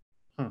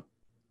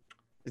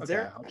 Is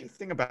there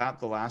anything about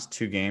the last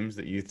two games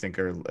that you think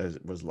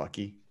was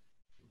lucky?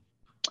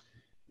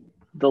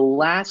 The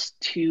last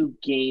two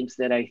games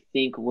that I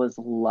think was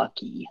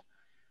lucky.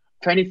 I'm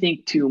trying to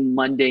think to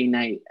Monday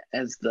night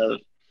as the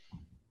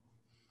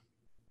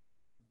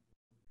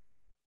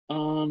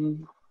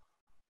and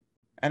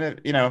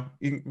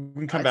we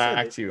can come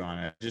back to you on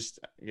it. Just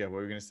what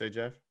were you gonna say,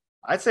 Jeff?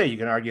 I'd say you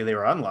can argue they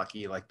were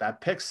unlucky. Like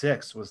that pick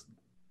six was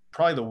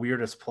probably the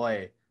weirdest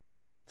play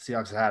the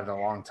Seahawks had in a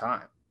long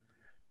time.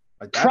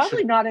 Like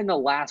probably not in the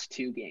last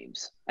two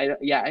games.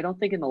 I don't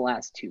think in the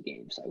last two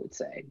games, I would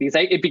say,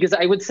 because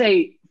I would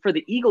say for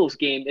the Eagles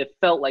game, it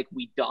felt like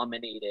we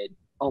dominated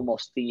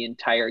almost the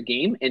entire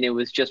game, and it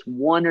was just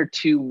one or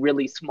two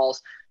really small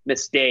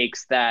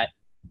mistakes that,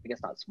 I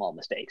guess not small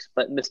mistakes,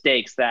 but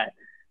mistakes that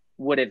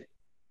would have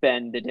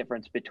been the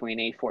difference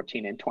between a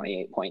 14 and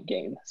 28 point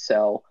game.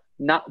 So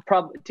not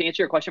probably, to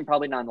answer your question,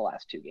 probably not in the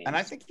last two games. And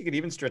I think you could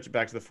even stretch it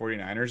back to the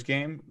 49ers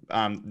game.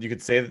 You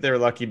could say that they were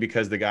lucky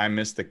because the guy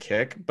missed the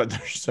kick, but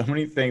there's so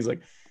many things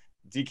like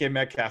DK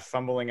Metcalf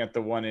fumbling at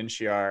the 1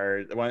 inch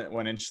yard,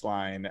 one inch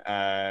line,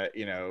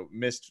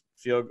 missed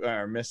field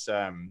or missed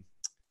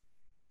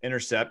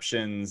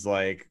interceptions,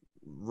 like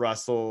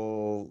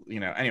Russell,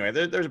 anyway,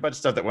 there's a bunch of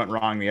stuff that went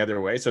wrong the other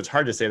way. So it's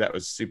hard to say that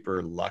was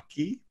super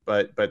lucky,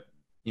 but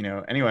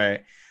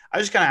anyway, I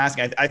was just kind of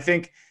asking, I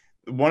think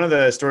one of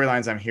the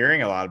storylines I'm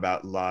hearing a lot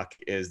about luck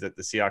is that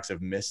the Seahawks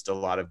have missed a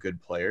lot of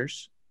good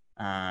players.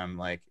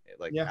 Like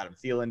Adam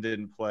Thielen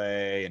didn't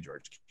play and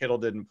George Kittle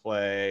didn't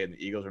play, and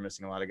the Eagles are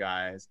missing a lot of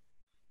guys.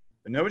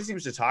 But nobody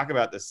seems to talk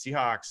about the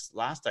Seahawks.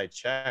 Last I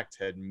checked,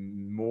 had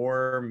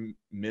more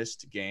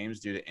missed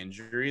games due to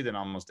injury than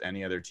almost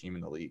any other team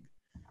in the league.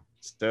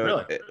 So,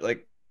 really?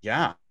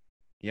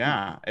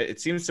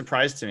 It seems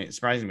surprising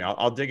me.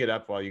 I'll dig it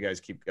up while you guys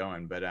keep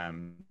going. But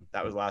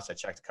that was last I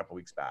checked a couple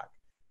weeks back.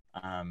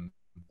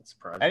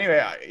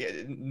 Anyway,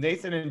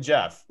 Nathan and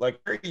Jeff, like,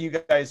 where are you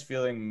guys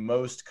feeling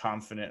most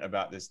confident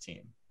about this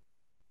team?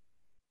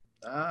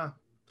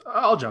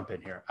 I'll jump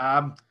in here.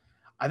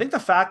 I think the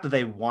fact that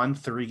they won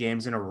 3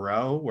 games in a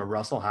row where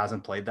Russell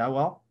hasn't played that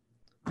well,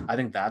 I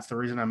think that's the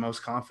reason I'm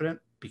most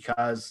confident,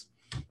 because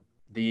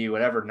the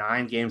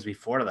 9 games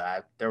before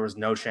that, there was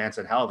no chance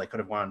in hell they could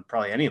have won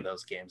probably any of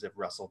those games if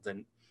Russell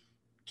didn't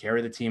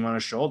carry the team on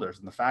his shoulders.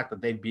 And the fact that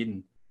they've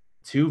beaten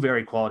 2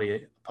 very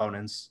quality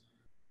opponents.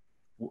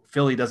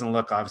 Philly doesn't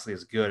look obviously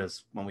as good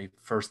as when we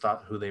first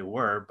thought who they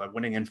were, but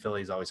winning in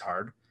Philly is always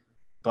hard.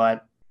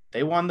 But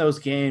they won those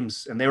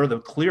games, and they were the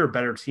clear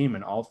better team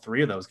in all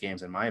 3 of those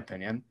games, in my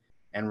opinion.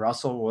 And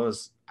Russell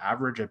was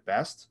average at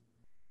best.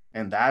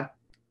 And that,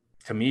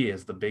 to me,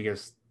 is the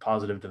biggest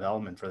positive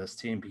development for this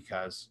team,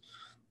 because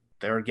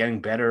they're getting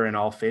better in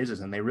all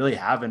phases, and they really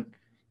haven't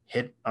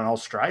hit on all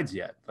strides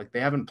yet. Like, they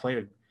haven't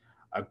played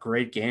a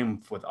great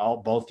game with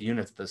both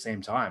units at the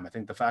same time. I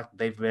think the fact that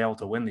they've been able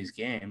to win these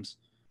games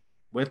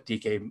with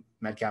DK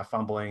Metcalf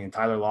fumbling and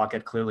Tyler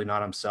Lockett clearly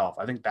not himself,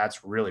 I think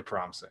that's really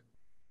promising.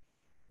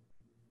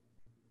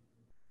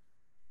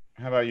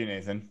 How about you,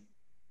 Nathan?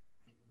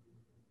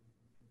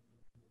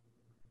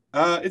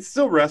 It's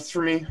still rest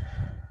for me.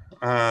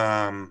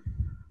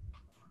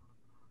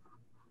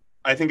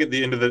 I think at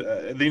the end of the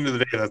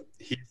day, that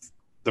he's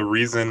the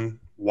reason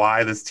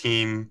why this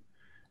team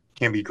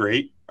can be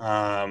great.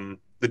 The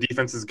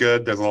defense is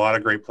good. There's a lot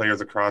of great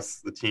players across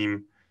the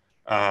team,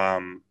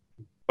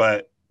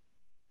 but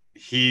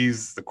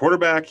he's the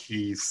quarterback.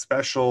 He's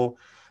special.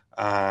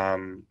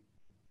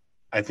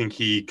 I think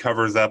he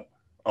covers up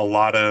a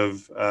lot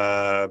of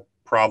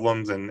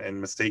problems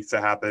and mistakes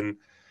that happen.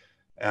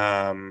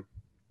 And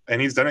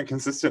he's done it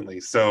consistently.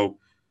 So,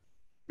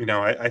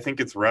 I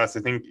think it's Russ. I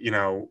think,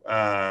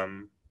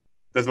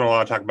 there's been a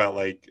lot of talk about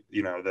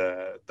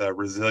the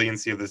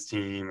resiliency of this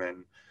team.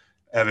 And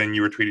Evan,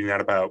 you were tweeting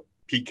out about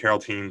Pete Carroll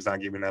teams not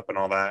giving up and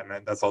all that.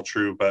 And that's all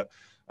true. But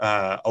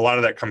a lot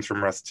of that comes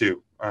from Russ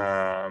too.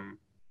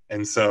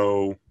 And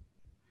so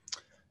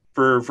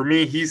for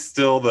me, he's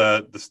still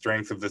the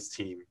strength of this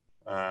team.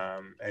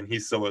 And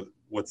he's still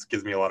what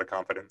gives me a lot of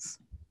confidence.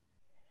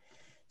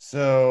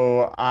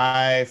 So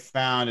I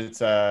found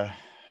it's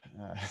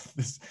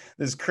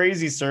this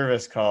crazy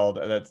service called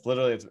that's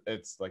literally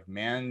it's like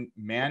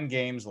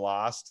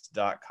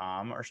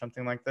mangameslost.com or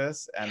something like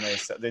this, and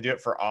they do it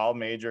for all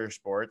major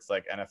sports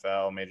like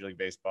NFL, Major League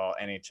Baseball,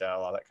 NHL,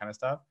 all that kind of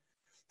stuff.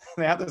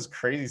 They have this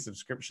crazy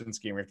subscription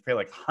scheme. We have to pay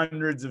like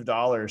hundreds of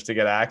dollars to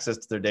get access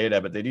to their data,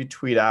 but they do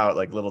tweet out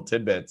like little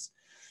tidbits,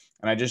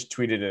 and I just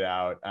tweeted it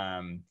out.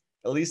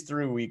 At least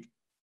through week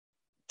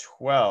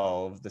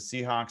 12, the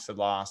Seahawks had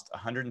lost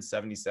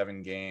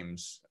 177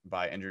 games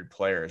by injured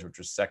players, which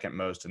was second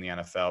most in the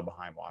NFL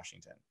behind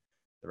Washington,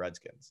 the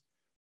Redskins.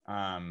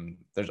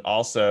 There's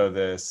also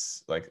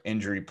this like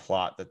injury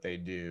plot that they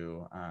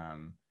do.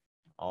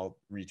 I'll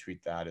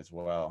retweet that as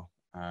well.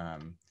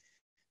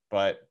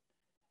 But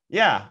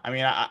yeah, I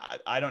mean,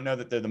 I don't know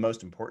that they're the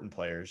most important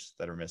players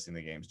that are missing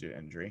the games due to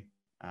injury.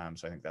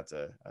 So I think that's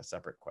a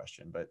separate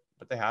question, but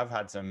they have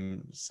had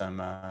some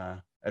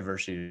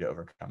adversity to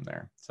overcome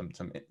there. Some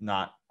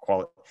not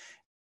quality.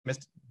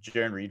 Missed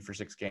Jaron Reed for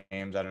 6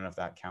 games. I don't know if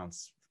that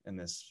counts in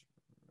this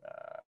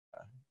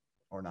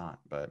or not,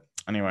 but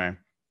anyway.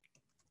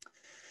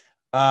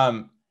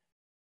 As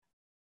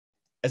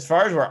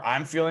far as where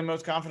I'm feeling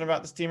most confident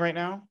about this team right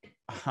now,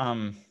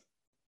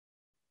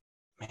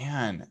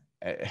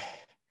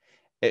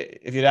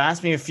 if you'd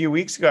asked me a few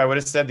weeks ago, I would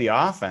have said the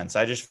offense.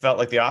 I just felt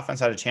like the offense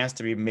had a chance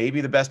to be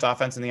maybe the best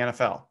offense in the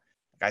NFL.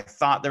 I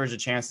thought there was a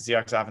chance the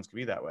Seahawks offense could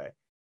be that way.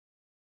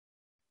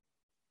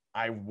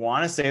 I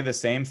want to say the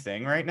same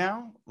thing right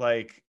now,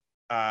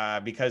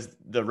 because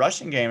the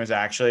rushing game is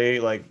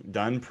actually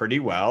done pretty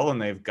well,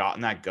 and they've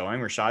gotten that going.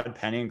 Rashad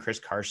Penny and Chris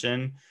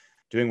Carson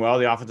doing well,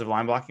 the offensive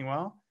line blocking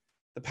well.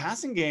 The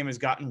passing game has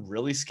gotten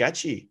really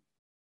sketchy.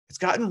 It's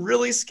gotten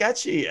really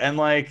sketchy, and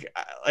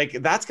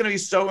that's going to be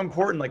so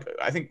important.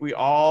 I think we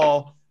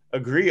all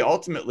agree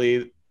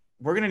ultimately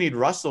we're going to need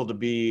Russell to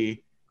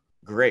be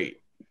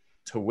great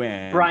to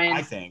win. Brian,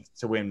 I think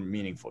to win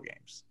meaningful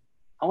games.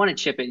 I want to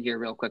chip in here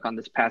real quick on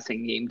this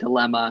passing game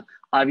dilemma.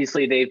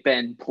 Obviously, they've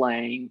been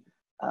playing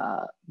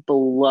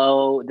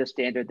below the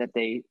standard that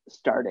they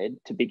started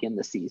to begin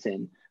the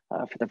season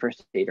for the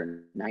first 8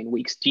 or 9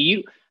 weeks.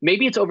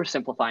 Maybe it's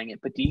oversimplifying it,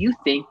 but do you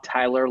think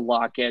Tyler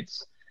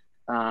Lockett's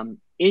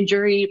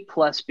injury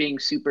plus being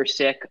super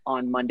sick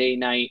on Monday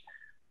night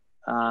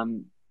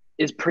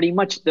is pretty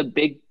much the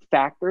big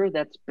factor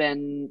that's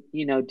been,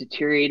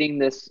 deteriorating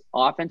this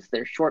offense,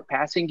 their short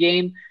passing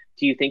game?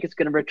 Do you think it's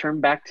going to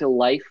return back to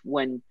life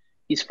when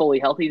he's fully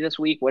healthy this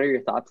week? What are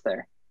your thoughts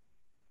there?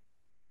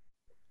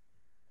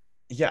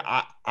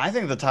 Yeah, I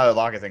think the Tyler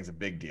Lockett thing's a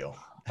big deal.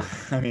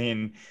 I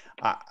mean,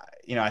 I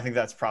think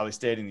that's probably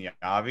stating the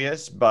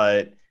obvious,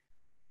 but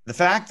the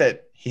fact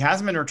that he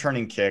hasn't been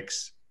returning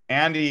kicks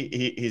and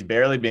he's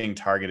barely being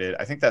targeted,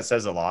 I think that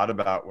says a lot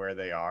about where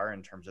they are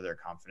in terms of their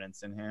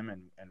confidence in him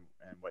and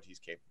what he's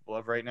capable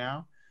of right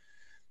now.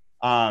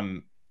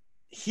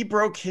 He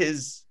broke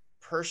his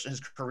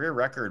career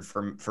record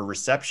for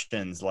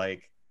receptions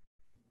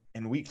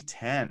in week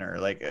 10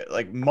 or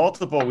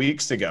multiple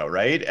weeks ago,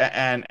 right?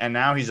 And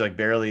now he's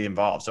barely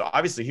involved. So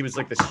obviously he was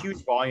this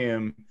huge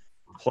volume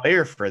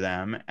player for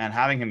them, and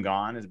having him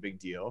gone is a big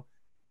deal.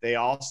 They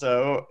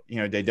also,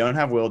 they don't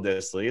have Will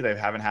Dissly. They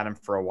haven't had him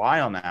for a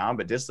while now,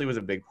 but Dissly was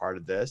a big part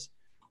of this.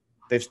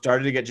 They've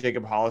started to get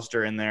Jacob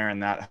Hollister in there,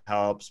 and that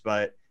helps.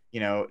 But,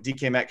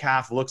 DK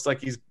Metcalf looks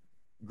like he's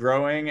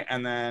growing,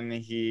 and then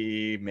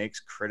he makes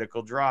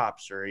critical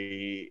drops or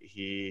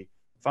he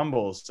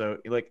fumbles. So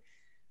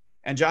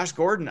and Josh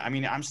Gordon, I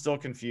mean, I'm still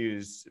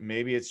confused.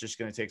 Maybe it's just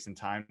going to take some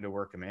time to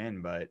work him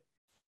in, but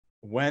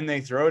when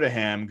they throw to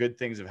him, good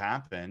things have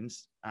happened.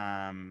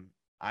 I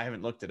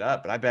haven't looked it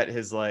up, but I bet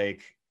he's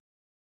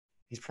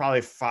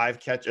probably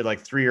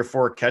 3 or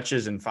 4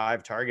 catches and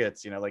 5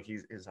 targets,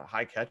 he's a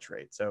high catch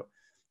rate. So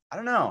I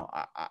don't know.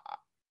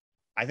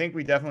 I think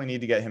we definitely need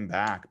to get him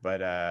back,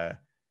 but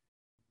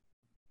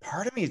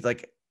part of me is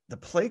the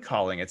play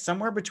calling. It's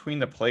somewhere between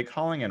the play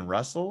calling and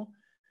Russell.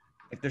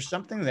 There's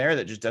something there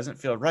that just doesn't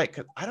feel right,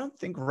 because I don't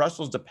think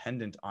Russell's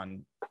dependent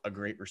on a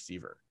great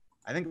receiver.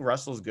 I think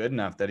Russell's good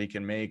enough that he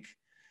can make,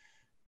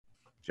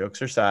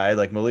 jokes aside,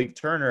 Malik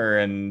Turner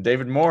and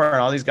David Moore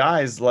and all these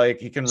guys,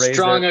 he can raise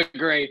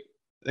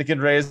they can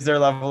raise their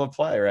level of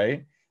play,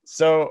 right?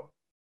 So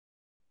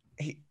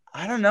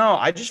I don't know.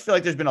 I just feel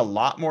like there's been a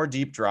lot more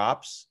deep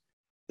drops.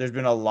 There's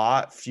been a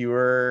lot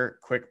fewer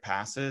quick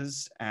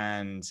passes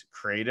and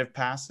creative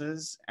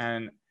passes.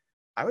 And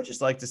I would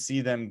just like to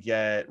see them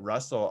get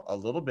Russell a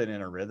little bit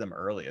in a rhythm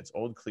early. It's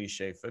old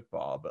cliche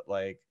football, but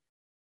like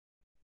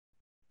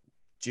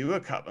do a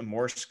couple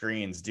more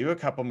screens, do a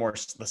couple more.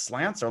 The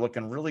slants are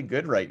looking really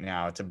good right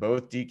now to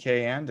both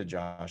DK and to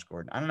Josh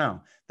Gordon. I don't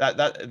know.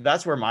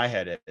 That's where my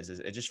head is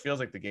it just feels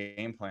like the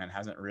game plan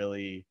hasn't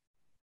really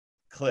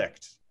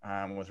clicked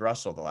with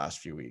Russell the last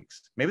few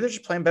weeks. Maybe they're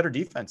just playing better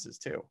defenses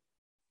too.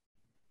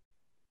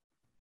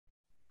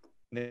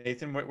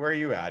 Nathan, where are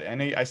you at?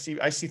 I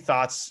see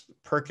thoughts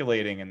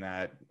percolating in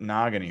that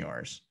noggin of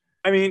yours.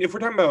 I mean, if we're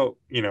talking about,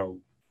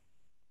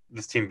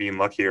 this team being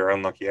lucky or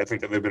unlucky, I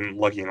think that they've been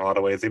lucky in a lot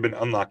of ways. They've been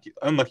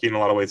unlucky in a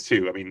lot of ways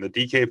too. I mean, the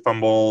DK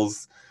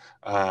fumbles,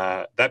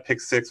 that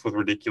pick six was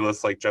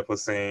ridiculous, like Jeff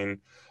was saying.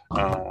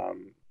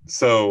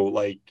 So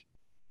like,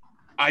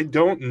 I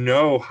don't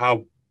know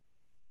how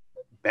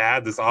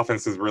bad this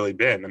offense has really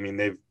been. I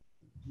mean,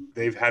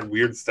 they've had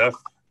weird stuff,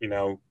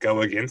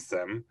 go against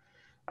them.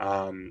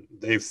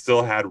 They've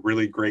still had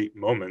really great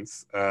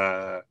moments.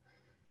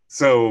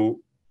 So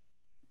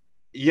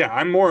yeah,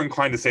 I'm more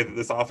inclined to say that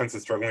this offense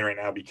is struggling right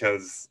now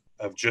because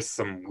of just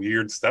some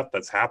weird stuff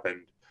that's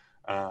happened.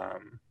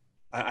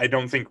 I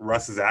don't think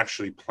Russ is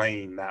actually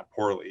playing that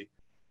poorly.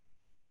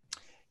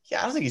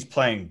 Yeah, I don't think he's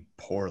playing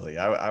poorly.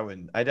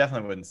 I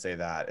definitely wouldn't say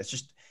that. It's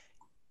just,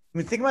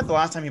 think about the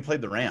last time he played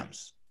the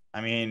Rams.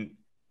 I mean,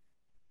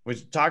 we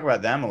talk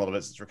about them a little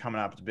bit since we're coming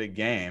up with the big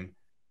game.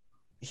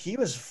 He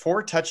was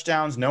 4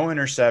 touchdowns, no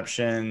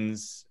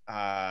interceptions,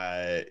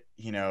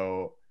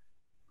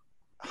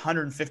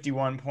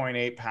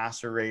 151.8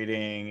 passer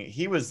rating.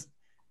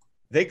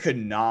 They could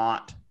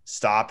not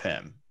stop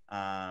him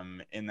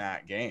in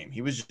that game.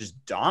 He was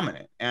just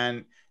dominant.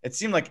 And it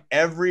seemed like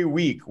every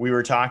week we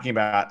were talking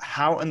about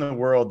how in the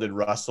world did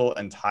Russell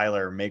and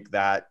Tyler make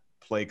that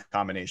play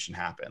combination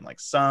happen? Like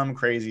some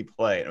crazy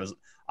play. And it was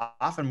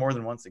often more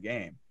than once a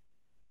game.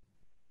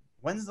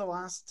 When's the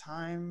last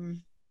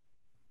time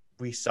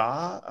we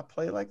saw a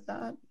play like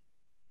that?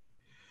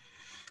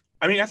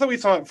 I mean, I thought we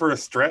saw it for a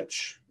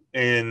stretch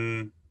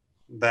in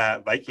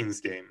that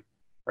Vikings game,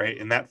 right?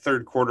 In that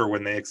third quarter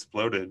when they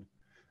exploded,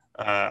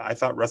 I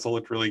thought Russell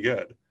looked really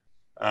good.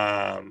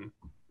 I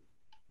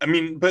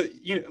mean, but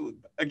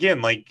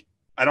again, like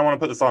I don't want to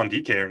put this all on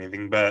DK or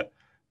anything, but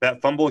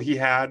that fumble he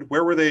had,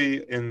 where were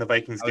they in the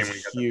Vikings game? When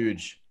he got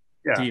huge.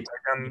 Yeah, deep,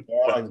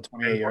 like the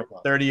 28-yard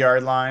line.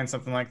 30-yard line,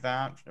 something like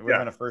that. It would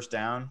have been a first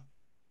down.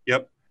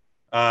 Yep.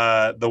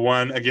 The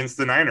one against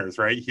the Niners,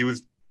 right? He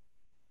was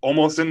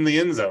almost in the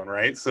end zone,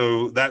 right?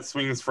 So that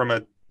swings from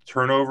a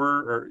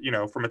turnover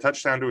or, from a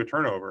touchdown to a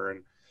turnover.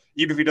 And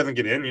even if he doesn't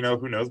get in,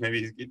 who knows?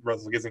 Maybe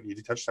Russell gets an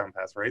easy touchdown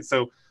pass, right?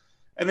 So,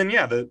 and then,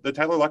 the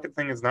Tyler Lockett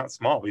thing is not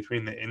small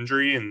between the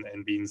injury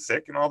and being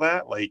sick and all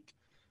that. Like,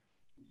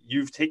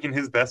 you've taken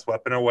his best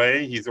weapon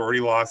away. He's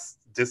already lost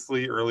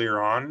Disley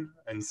earlier on.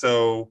 And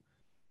so,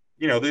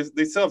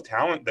 they still have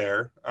talent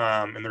there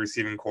in the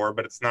receiving core,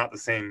 but it's not the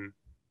same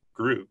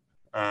group.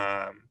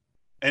 And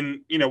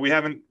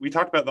we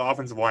talked about the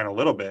offensive line a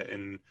little bit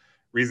and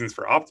reasons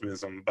for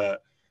optimism,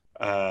 but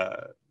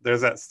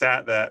there's that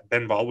stat that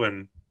Ben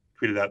Baldwin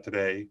tweeted out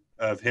today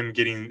of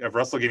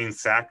Russell getting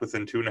sacked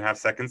within 2.5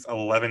 seconds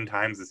 11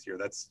 times this year.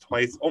 That's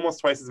almost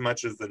twice as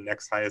much as the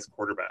next highest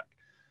quarterback.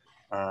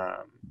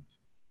 Talk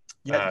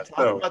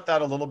about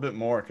that a little bit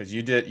more, because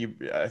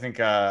I think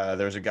there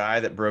was a guy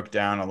that broke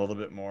down a little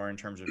bit more in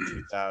terms of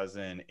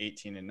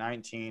 2018 and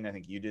 19. I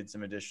think you did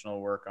some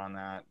additional work on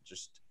that.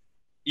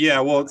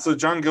 So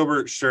John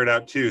Gilbert shared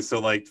out too. So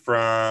like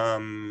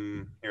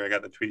from here, I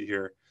got the tweet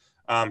here.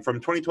 From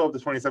 2012 to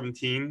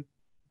 2017,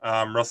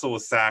 Russell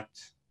was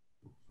sacked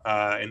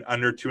in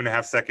under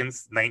 2.5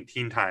 seconds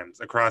 19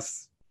 times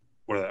across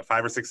 5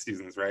 or 6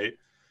 seasons, right?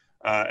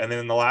 And then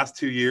in the last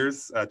 2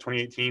 years,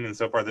 2018 and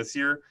so far this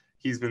year,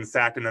 he's been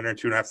sacked in under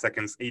 2.5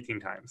 seconds 18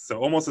 times. So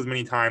almost as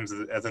many times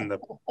as in the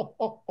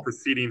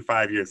preceding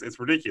 5 years. It's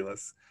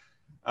ridiculous.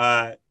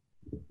 And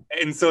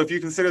so if you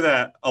consider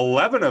that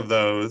 11 of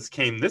those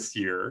came this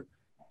year,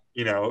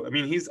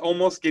 he's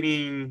almost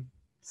getting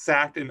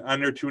sacked in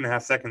under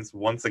 2.5 seconds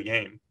once a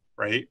game,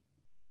 right?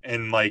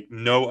 And like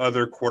no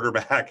other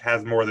quarterback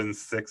has more than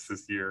 6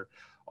 this year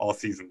all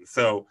season.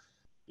 So,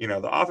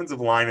 the offensive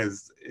line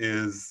is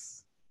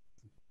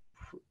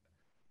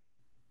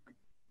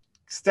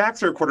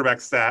stacks are a quarterback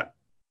stat,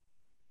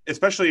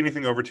 especially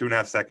anything over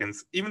 2.5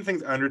 seconds. Even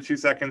things under 2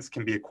 seconds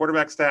can be a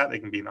quarterback stat. They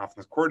can be an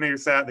offensive coordinator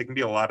stat. They can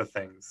be a lot of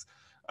things.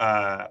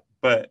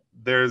 But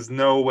there's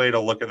no way to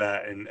look at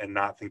that and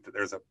not think that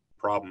there's a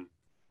problem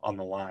on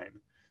the line.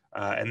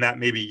 And that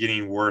may be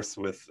getting worse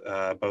with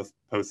both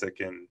Posick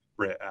and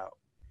Britt out.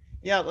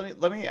 Yeah,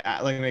 let me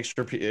make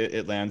sure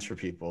it lands for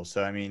people.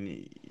 So, I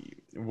mean,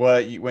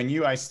 when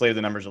you isolated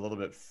the numbers a little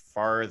bit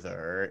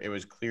farther, it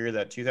was clear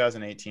that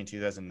 2018,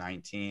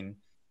 2019,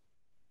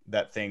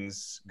 that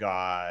things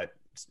got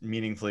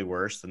meaningfully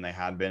worse than they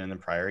had been in the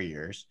prior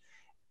years.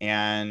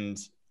 And,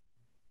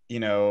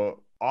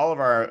 all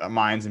of our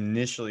minds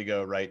initially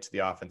go right to the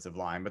offensive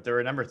line, but there were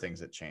a number of things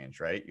that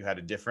changed, right? You had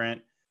a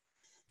different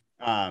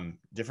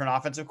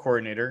offensive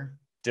coordinator.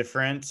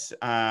 different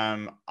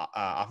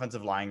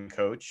offensive line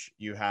coach.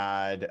 You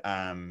had,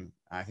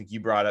 I think you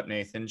brought up,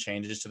 Nathan,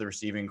 changes to the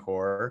receiving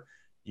core.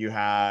 You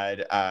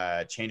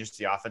had changes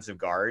to the offensive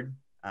guard,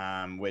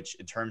 which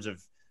in terms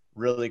of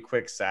really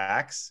quick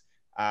sacks,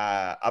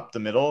 up the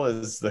middle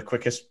is the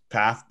quickest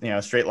path,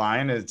 straight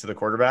line to the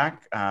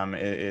quarterback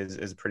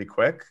is pretty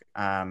quick.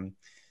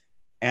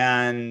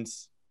 And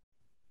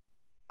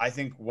I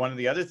think one of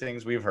the other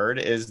things we've heard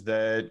is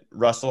that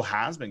Russell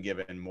has been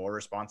given more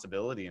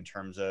responsibility in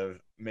terms of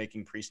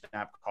making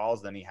pre-snap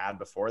calls than he had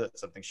before.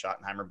 That's something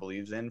Schottenheimer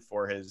believes in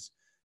for his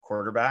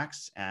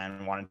quarterbacks,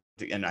 and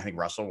I think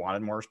Russell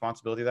wanted more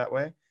responsibility that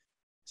way.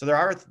 So there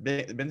are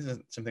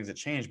been some things that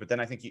changed, but then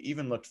I think you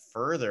even looked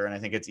further, and I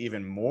think it's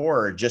even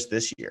more just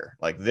this year.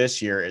 Like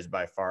this year is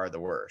by far the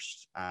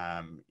worst,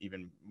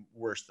 even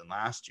worse than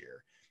last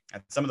year.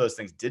 And some of those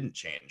things didn't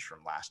change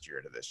from last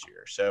year to this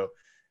year. So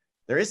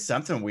there is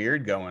something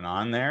weird going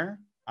on there.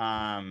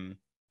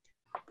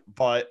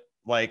 But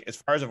like, as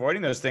far as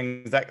avoiding those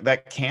things,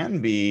 that can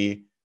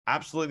be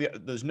absolutely,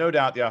 there's no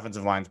doubt the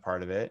offensive line's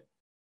part of it.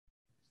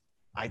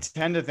 I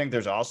tend to think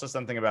there's also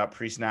something about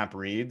pre-snap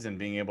reads and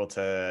being able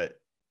to,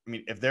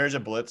 if there's a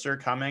blitzer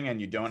coming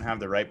and you don't have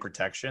the right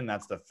protection,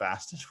 that's the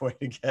fastest way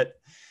to get,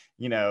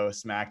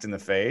 smacked in the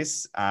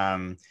face.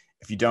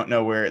 If you don't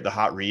know where the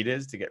hot read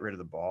is to get rid of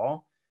the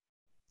ball,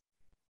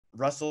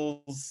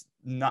 Russell's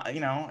not,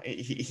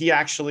 he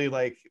actually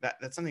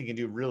that's something he can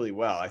do really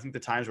well. I think the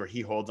times where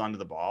he holds onto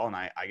the ball and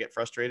I get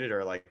frustrated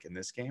are like in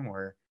this game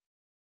where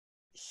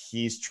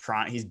he's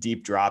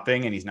deep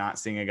dropping and he's not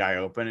seeing a guy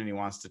open and he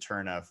wants to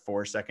turn a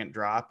 4-second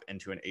drop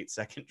into an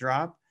 8-second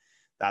drop.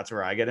 That's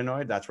where I get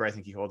annoyed. That's where I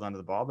think he holds onto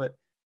the ball. But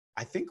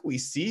I think we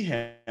see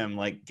him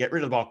get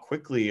rid of the ball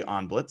quickly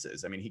on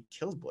blitzes. He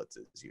kills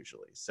blitzes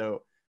usually.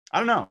 So I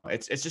don't know.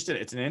 It's just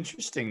it's an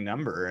interesting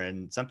number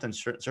and something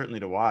certainly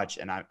to watch.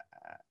 And I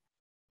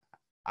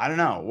don't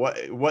know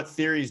what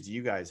theories do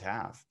you guys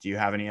have? Do you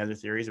have any other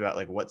theories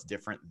about what's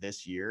different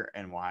this year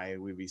and why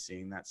we'd be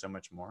seeing that so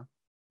much more?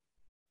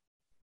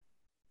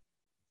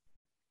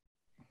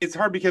 It's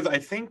hard because I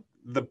think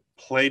the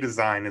play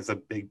design is a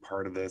big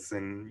part of this.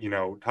 And,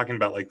 talking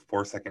about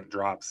 4-second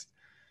drops,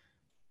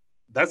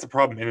 that's a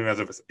problem in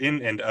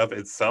and of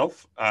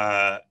itself.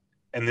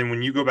 And then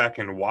when you go back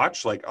and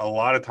watch, a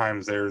lot of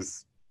times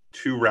there's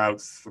 2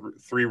 routes,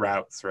 3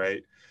 routes,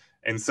 right?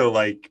 And so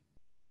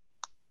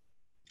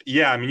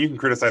yeah, you can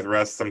criticize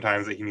Russ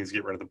sometimes that he needs to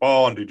get rid of the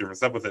ball and do different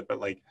stuff with it.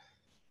 But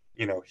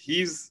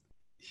he's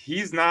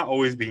not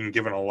always being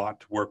given a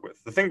lot to work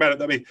with. The thing about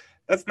it,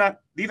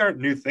 these aren't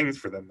new things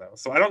for them though.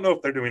 So I don't know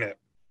if they're doing it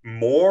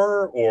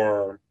more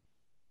or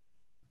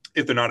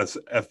if they're not as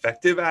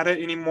effective at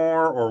it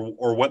anymore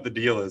or what the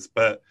deal is.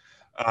 But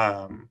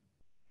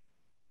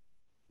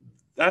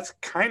that's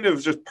kind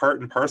of just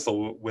part and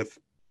parcel with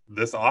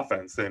this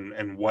offense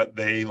and what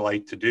they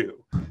like to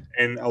do.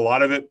 And a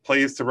lot of it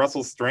plays to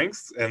Russell's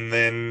strengths.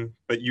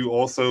 But you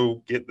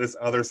also get this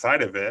other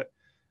side of it.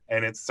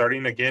 And it's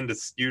starting again to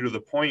skew to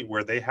the point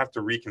where they have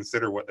to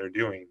reconsider what they're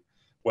doing,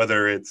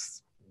 whether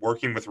it's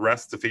working with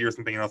Russ to figure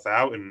something else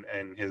out and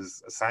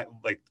his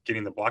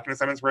getting the blocking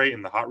assignments right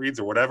and the hot reads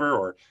or whatever,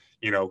 or,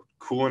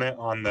 cooling it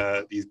on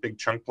these big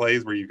chunk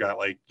plays where you've got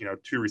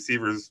 2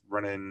 receivers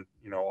running,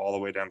 all the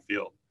way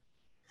downfield.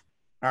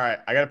 All right.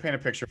 I got to paint a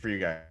picture for you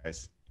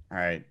guys. All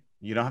right.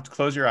 You don't have to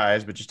close your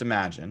eyes, but just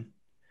imagine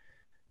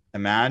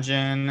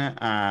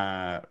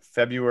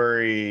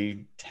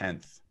February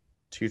 10th,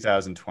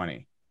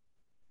 2020.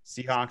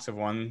 Seahawks have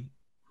won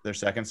their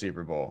second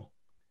Super Bowl,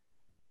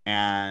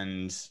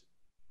 and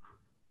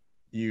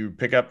you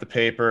pick up the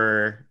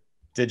paper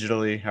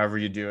digitally, however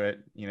you do it.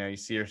 You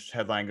see your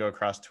headline go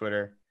across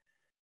Twitter.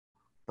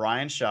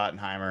 Brian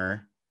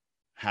Schottenheimer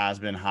has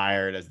been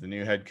hired as the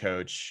new head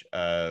coach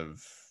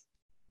of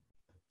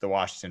the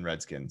Washington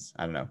Redskins.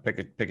 I don't know. Pick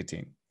a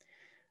team.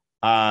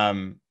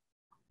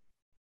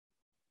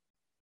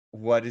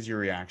 What is your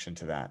reaction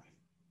to that?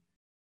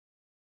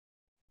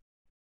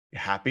 You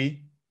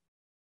happy?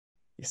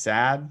 You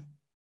sad?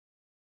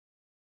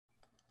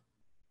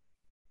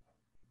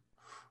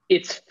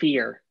 It's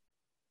fear.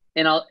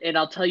 And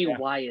I'll tell you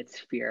why it's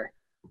fear.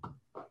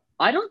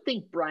 I don't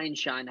think Brian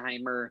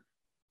Schottenheimer,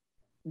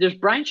 there's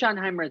Brian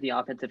Schottenheimer, the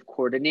offensive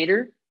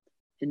coordinator,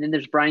 and then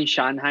there's Brian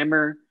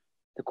Schottenheimer,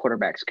 the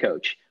quarterback's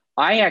coach.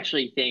 I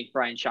actually think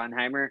Brian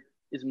Schottenheimer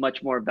is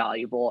much more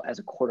valuable as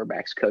a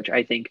quarterback's coach.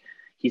 I think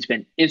he's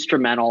been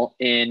instrumental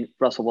in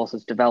Russell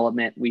Wilson's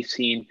development. We've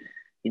seen,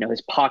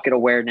 his pocket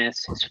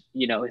awareness,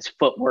 his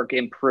footwork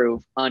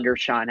improve under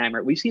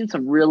Schottenheimer. We've seen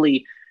some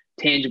really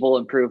tangible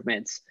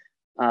improvements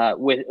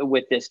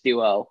with this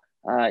duo.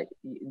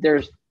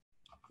 There's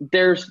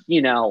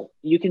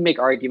you can make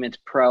arguments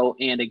pro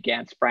and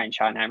against Brian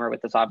Schottenheimer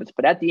with this offense,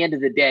 but at the end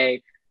of the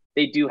day,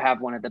 they do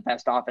have one of the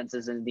best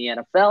offenses in the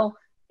NFL,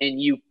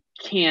 and you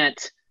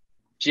can't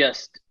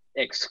just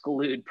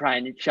exclude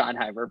Brian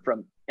Schottenheimer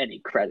from any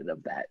credit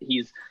of that.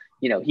 He's,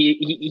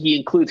 he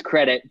includes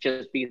credit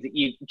just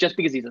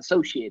because he's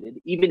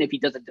associated, even if he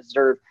doesn't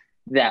deserve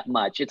that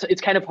much.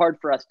 It's kind of hard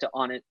for us to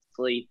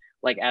honestly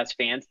like as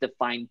fans,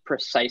 define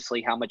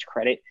precisely how much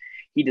credit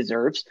he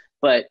deserves.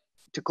 But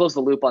to close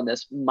the loop on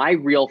this, my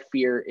real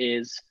fear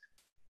is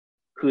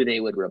who they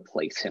would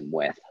replace him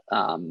with.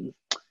 I'm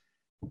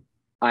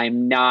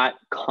not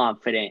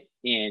confident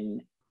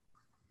in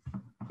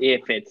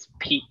if it's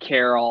Pete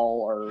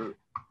Carroll or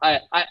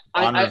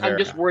I'm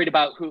just worried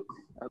about who.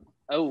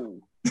 Oh,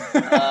 the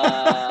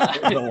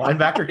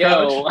linebacker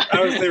coach.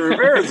 I would say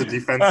Rivera's a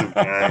defensive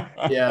guy.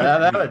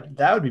 Yeah,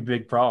 that would be a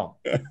big problem.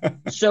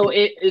 So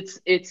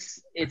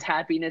it's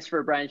happiness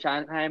for Brian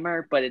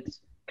Schottenheimer, but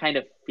it's kind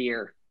of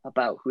fear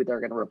about who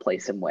they're going to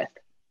replace him with.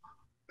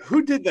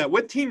 Who did that?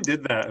 What team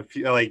did that? A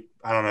few, I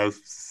don't know,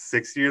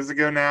 6 years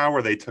ago now,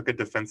 where they took a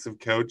defensive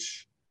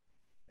coach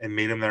and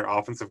made him their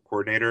offensive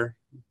coordinator.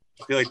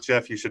 I feel like,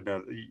 Jeff, you should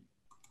know.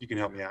 You can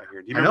help me out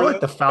here. Do you I know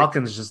the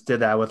Falcons just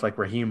did that with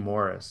Raheem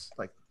Morris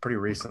pretty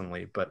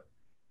recently, but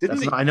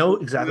I know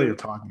exactly what you're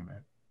talking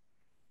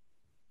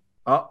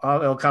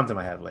about. It'll come to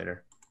my head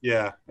later.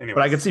 Yeah. Anyway,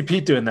 but I could see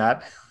Pete doing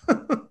that.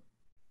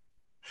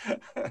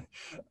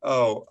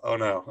 oh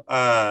no.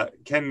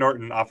 Ken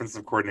Norton,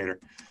 offensive coordinator.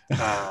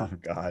 Oh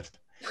God.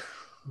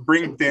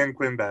 Bring Dan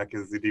Quinn back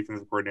as the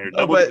defensive coordinator.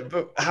 No,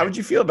 but how would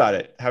you feel about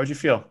it? How would you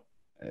feel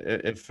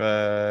if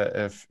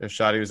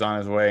Shoddy was on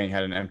his way and he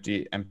had an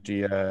empty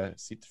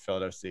seat to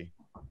fill at OC?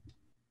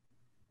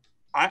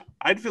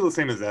 I'd feel the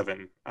same as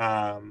Evan.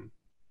 I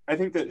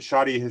think that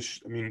Shoddy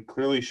has,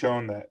 clearly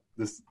shown that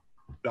the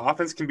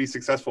offense can be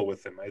successful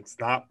with him. It's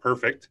not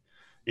perfect,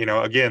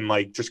 Again,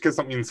 just because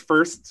something's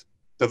first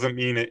doesn't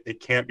mean it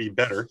can't be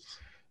better.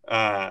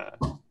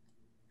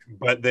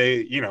 But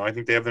they, I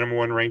think they have the number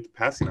one ranked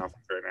passing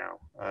offense right now,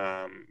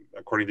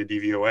 according to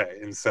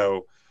DVOA. And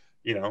so,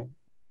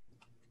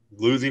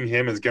 losing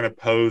him is going to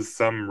pose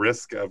some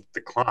risk of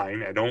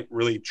decline. I don't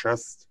really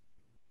trust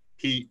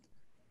Pete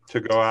to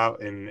go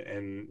out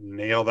and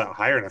nail that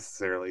hire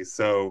necessarily.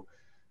 So,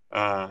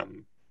 I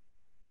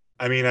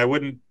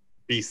wouldn't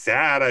be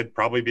sad. I'd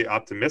probably be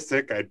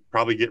optimistic. I'd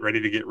probably get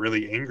ready to get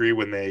really angry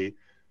when they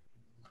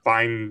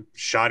find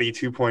Shoddy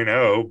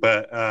 2.0.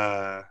 But,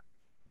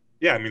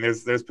 yeah,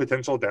 there's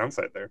potential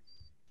downside there.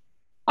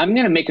 I'm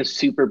going to make a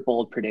super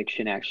bold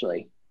prediction,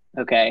 actually.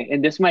 Okay.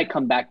 And this might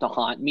come back to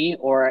haunt me,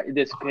 or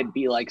this could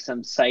be like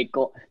some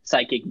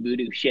psychic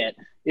voodoo shit.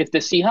 If the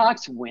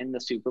Seahawks win the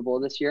Super Bowl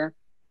this year,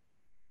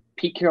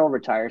 Pete Carroll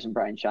retires and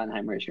Brian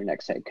Schottenheimer is your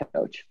next head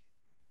coach.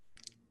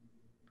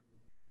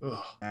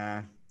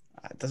 It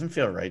doesn't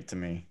feel right to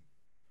me.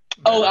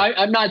 Oh,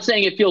 I'm not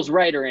saying it feels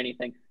right or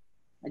anything.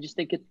 I just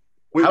think it.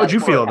 How would you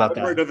feel about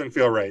that? It doesn't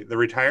feel right. The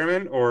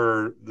retirement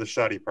or the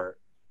Shoddy part?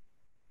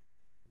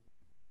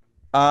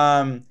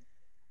 I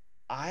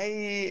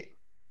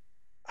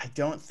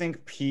don't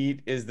think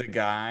Pete is the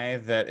guy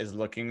that is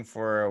looking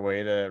for a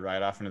way to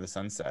ride off into the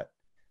sunset.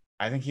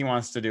 I think he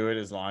wants to do it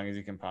as long as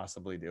he can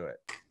possibly do it.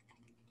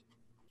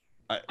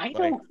 I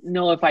don't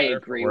know if I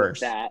agree with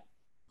that.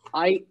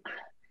 I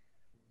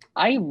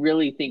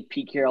really think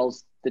Pete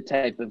Carroll's the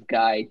type of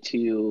guy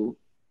to,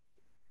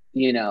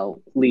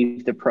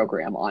 leave the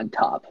program on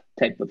top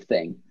type of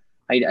thing.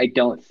 I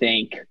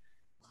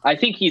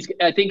think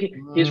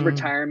his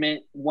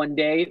retirement one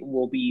day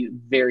will be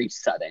very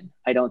sudden.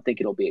 I don't think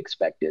it'll be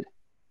expected.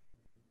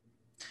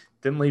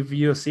 Didn't leave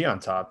USC on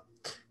top.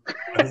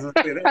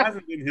 That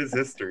hasn't been his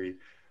history.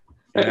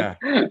 Yeah.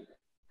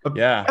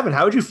 Yeah. Evan,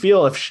 how would you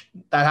feel if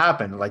that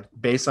happened?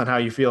 Based on how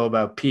you feel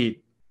about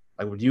Pete,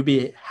 would you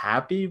be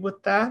happy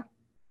with that?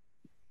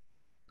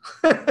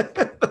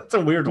 That's a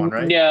weird one,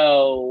 right?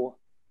 No,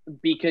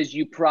 because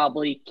you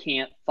probably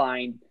can't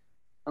find,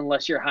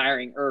 unless you're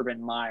hiring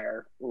Urban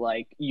Meyer,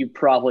 you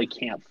probably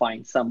can't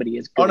find somebody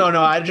as good. Oh,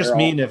 no. I just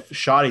mean if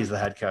Shoddy's the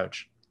head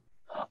coach.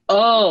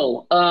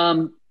 Oh,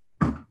 I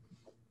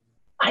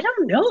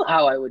don't know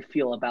how I would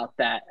feel about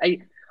that.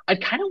 I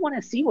kind of want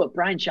to see what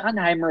Brian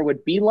Schottenheimer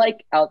would be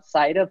like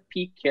outside of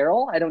Pete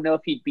Carroll. I don't know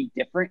if he'd be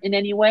different in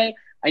any way.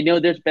 I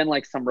know there's been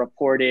some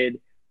reported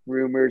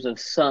rumors of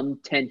some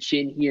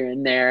tension here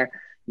and there,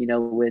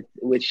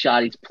 with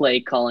Shoddy's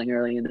play calling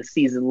early in the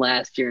season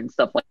last year and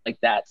stuff like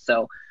that.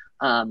 So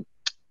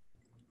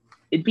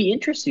it'd be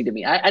interesting to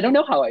me. I don't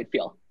know how I'd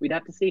feel. We'd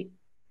have to see.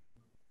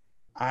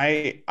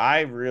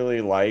 I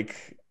really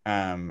like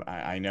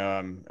I know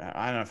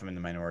I don't know if I'm in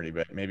the minority,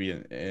 but maybe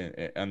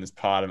on this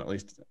pod I'm at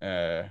least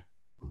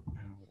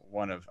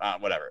one of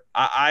whatever.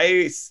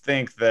 I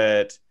think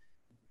that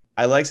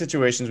I like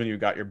situations when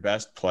you've got your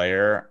best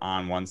player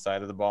on one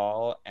side of the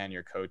ball and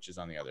your coach is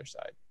on the other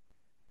side.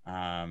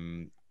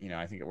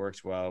 I think it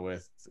works well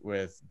with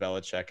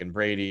Belichick and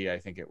Brady. I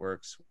think it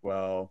works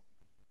well,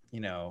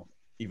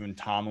 even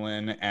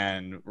Tomlin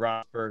and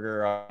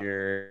Roethlisberger all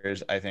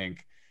years. I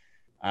think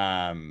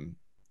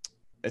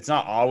it's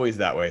not always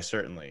that way,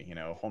 certainly.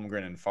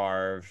 Holmgren and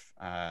Favre,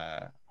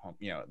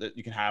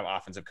 you can have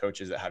offensive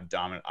coaches that have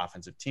dominant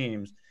offensive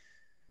teams.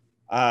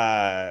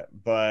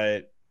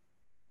 But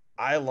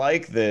I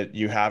like that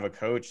you have a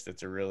coach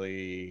that's a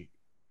really,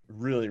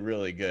 really,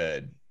 really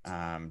good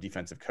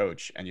defensive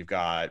coach, and you've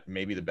got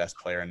maybe the best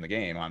player in the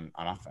game on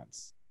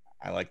offense.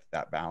 I like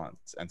that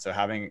balance. And so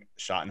having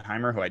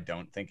Schottenheimer, who I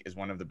don't think is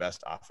one of the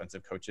best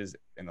offensive coaches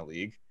in the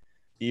league,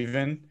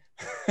 even,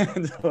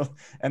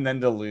 and then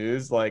to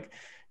lose, like,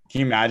 can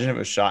you imagine if it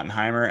was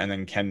Schottenheimer and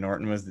then Ken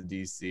Norton was the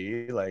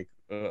DC? Like,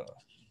 ugh,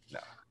 no.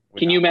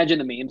 Can you imagine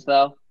the memes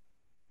though?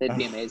 They'd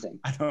be amazing.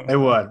 They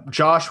would.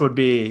 Josh would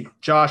be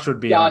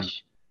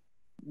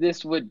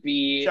this would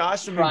be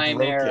Josh would prime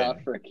be era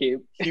broken. for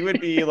Cube. He would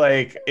be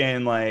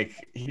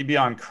he'd be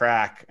on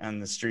crack on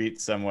the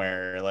street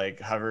somewhere, like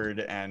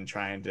hovered and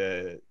trying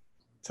to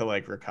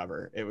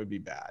recover. It would be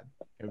bad.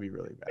 It would be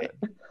really bad.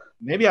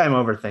 Maybe I'm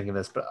overthinking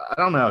this, but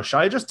I don't know.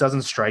 Shai just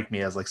doesn't strike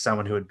me as like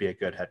someone who would be a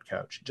good head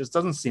coach. He just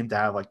doesn't seem to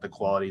have like the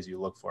qualities you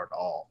look for at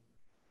all.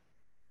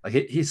 Like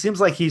he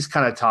seems like he's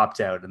kind of topped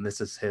out, and this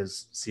is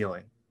his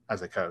ceiling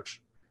as a coach.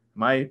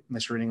 Am I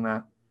misreading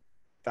that?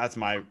 That's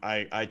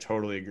I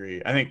totally agree.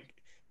 I think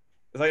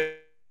it's like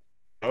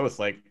both.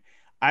 Like,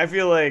 I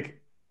feel like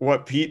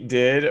what Pete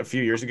did a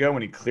few years ago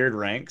when he cleared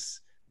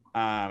ranks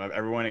of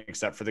everyone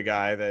except for the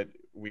guy that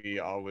we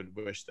all would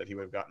wish that he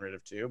would have gotten rid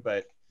of too,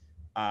 but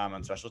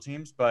on special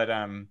teams. But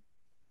then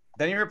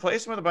he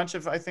replaced him with a bunch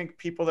of, I think,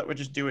 people that would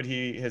just do what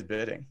his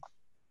bidding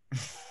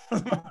for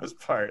the most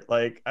part.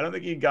 Like, I don't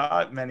think he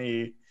got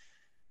many,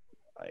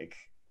 like,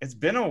 it's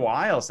been a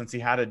while since he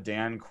had a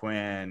Dan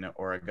Quinn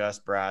or a Gus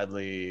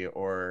Bradley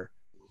or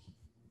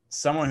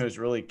someone who's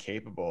really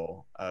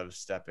capable of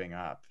stepping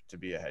up to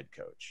be a head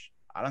coach.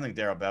 I don't think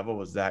Darrell Bevell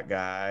was that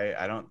guy.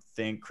 I don't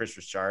think Chris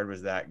Richard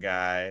was that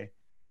guy.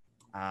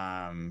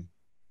 Tom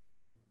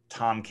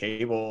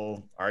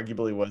Cable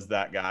arguably was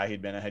that guy.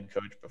 He'd been a head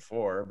coach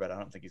before, but I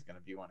don't think he's going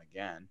to be one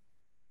again.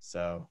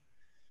 So,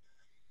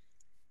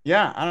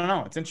 yeah, I don't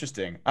know. It's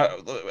interesting.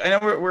 I know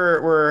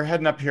we're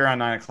heading up here on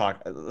 9:00.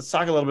 Let's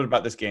talk a little bit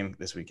about this game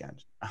this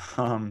weekend.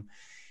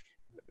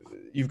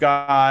 You've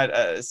got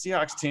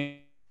Seahawks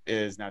team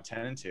is now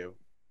 10-2,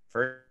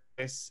 first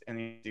place in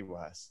the AFC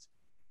West.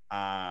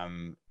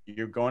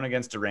 You're going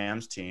against a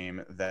Rams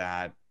team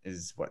that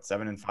is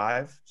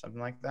 7-5,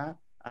 something like that.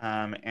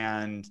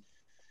 And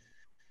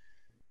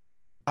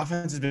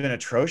offense has been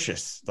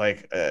atrocious,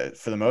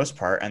 for the most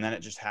part. And then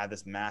it just had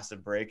this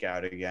massive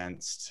breakout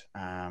against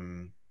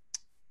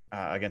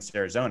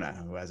Arizona,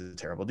 who has a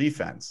terrible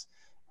defense.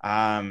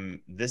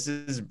 This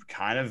is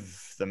kind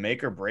of the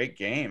make or break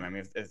game. I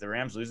mean, if the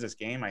Rams lose this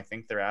game, I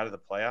think they're out of the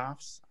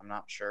playoffs. I'm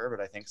not sure, but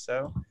I think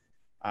so.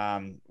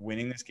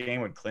 Winning this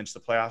game would clinch the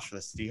playoffs for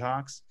the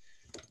Seahawks.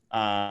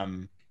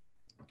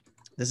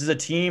 This is a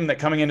team that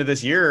coming into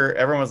this year,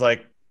 everyone was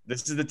like,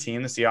 this is the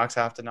team the Seahawks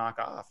have to knock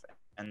off.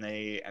 And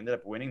they ended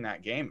up winning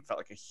that game. It felt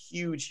like a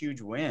huge,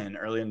 huge win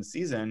early in the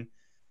season.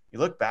 You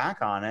look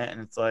back on it and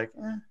it's like,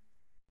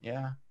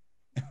 yeah,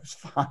 it was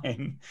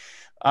fine.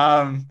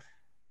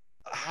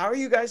 How are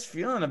you guys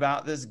feeling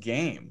about this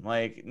game?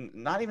 Like,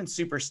 not even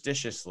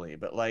superstitiously,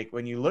 but like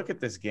when you look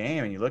at this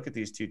game and you look at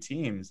these two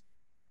teams,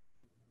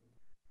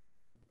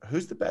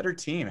 who's the better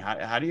team?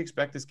 How do you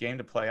expect this game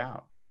to play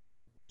out?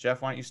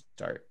 Jeff, why don't you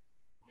start?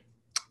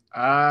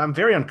 I'm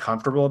very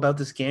uncomfortable about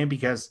this game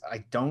because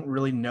I don't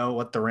really know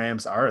what the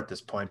Rams are at this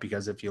point,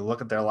 because if you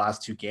look at their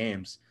last two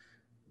games,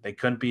 they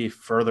couldn't be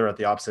further at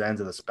the opposite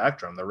ends of the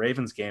spectrum. The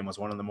Ravens game was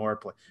one of the more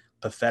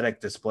pathetic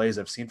displays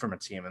I've seen from a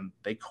team, and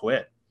they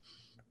quit.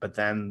 But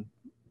then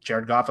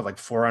Jared Goff had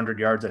 400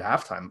 yards at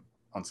halftime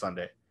on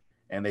Sunday,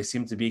 and they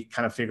seem to be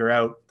kind of figuring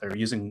out their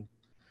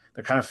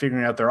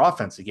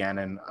offense again.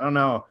 And I don't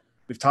know,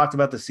 we've talked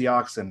about the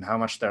Seahawks and how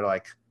much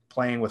they're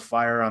playing with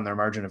fire on their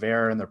margin of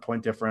error and their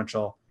point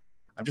differential.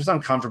 I'm just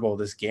uncomfortable with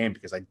this game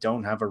because I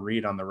don't have a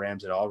read on the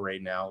Rams at all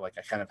right now, like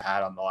I kind of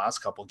had on the last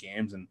couple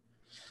games. And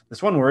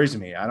this one worries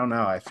me. I don't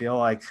know. I feel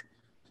like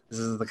this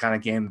is the kind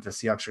of game that the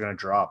Seahawks are going to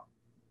drop.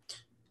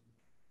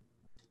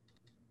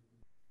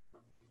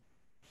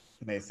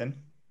 Nathan?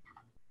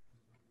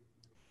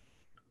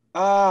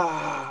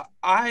 I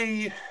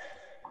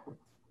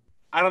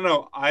don't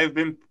know. I've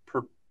been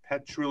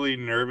perpetually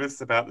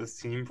nervous about this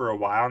team for a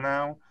while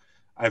now.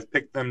 I've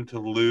picked them to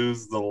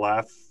lose the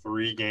last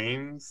 3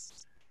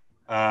 games.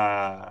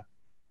 I'm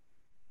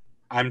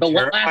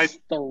terrified. Last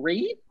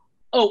 3?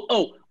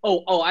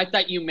 Oh! I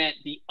thought you meant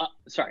the.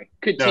 Sorry.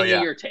 Continue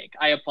your take.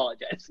 I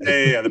apologize.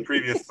 Yeah. The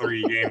previous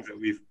 3 games that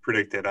we've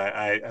predicted,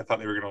 I thought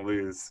they were going to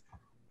lose,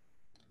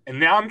 and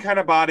now I'm kind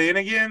of bought in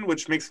again,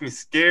 which makes me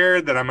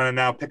scared that I'm going to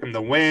now pick them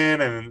to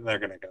win, and they're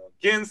going to go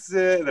against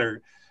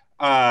it.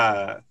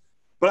 But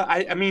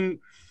I mean,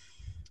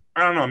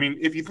 I don't know. I mean,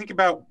 if you think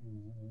about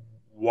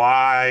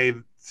why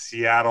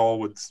Seattle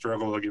would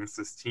struggle against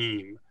this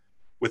team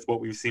with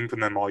what we've seen from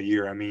them all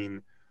year, I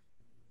mean,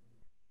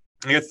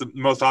 I guess the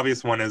most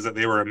obvious one is that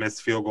they were a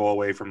missed field goal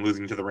away from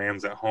losing to the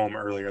Rams at home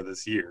earlier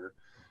this year.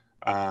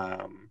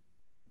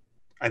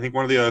 I think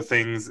one of the other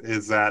things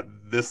is that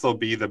this will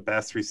be the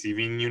best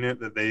receiving unit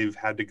that they've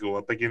had to go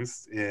up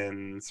against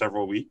in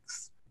several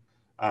weeks.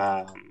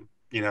 For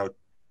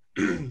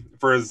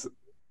as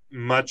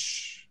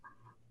much,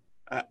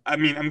 I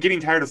mean, I'm getting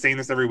tired of saying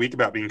this every week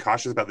about being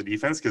cautious about the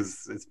defense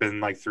because it's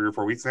been 3 or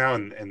 4 weeks now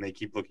and they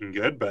keep looking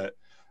good. But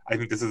I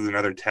think this is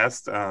another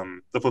test.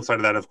 The flip side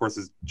of that, of course,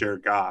 is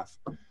Jared Goff.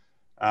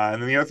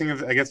 And then the other thing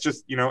is, I guess,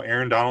 just,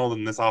 Aaron Donald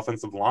and this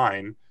offensive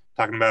line,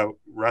 talking about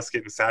Russ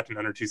getting sacked in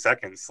under 2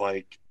 seconds.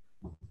 Like,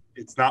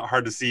 it's not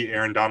hard to see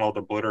Aaron Donald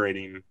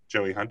obliterating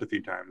Joey Hunt a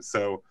few times.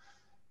 So,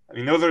 I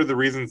mean, those are the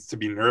reasons to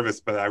be nervous,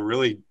 but I'm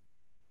really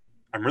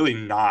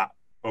not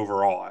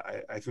overall.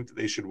 I think that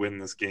they should win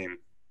this game.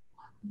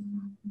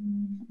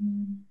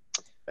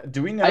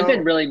 Do we know? I've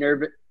been really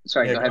nervous.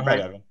 Sorry, Yeah, go ahead,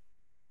 Brian.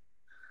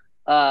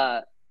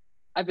 Evan.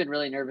 I've been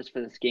really nervous for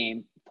this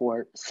game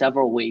for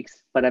several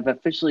weeks, but I've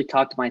officially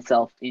talked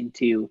myself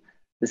into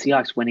the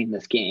Seahawks winning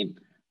this game.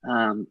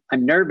 I'm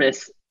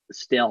nervous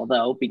still,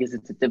 though, because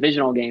it's a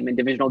divisional game, and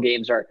divisional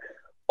games are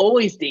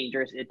always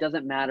dangerous. It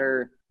doesn't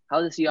matter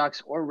how the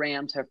Seahawks or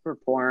Rams have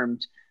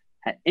performed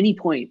at any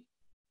point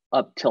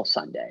up till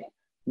Sunday.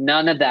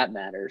 None of that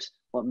matters.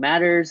 What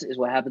matters is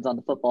what happens on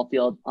the football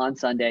field on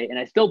Sunday. And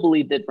I still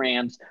believe that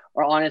Rams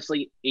are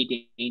honestly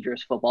a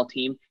dangerous football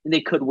team, and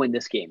they could win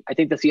this game. I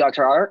think the Seahawks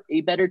are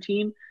a better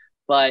team,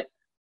 but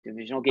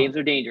divisional games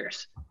are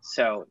dangerous.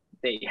 So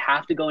they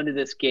have to go into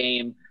this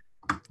game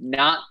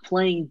not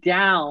playing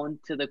down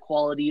to the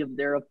quality of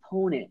their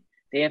opponent.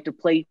 They have to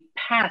play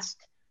past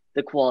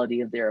the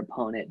quality of their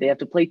opponent. They have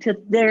to play to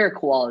their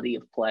quality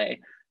of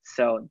play.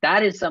 So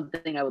that is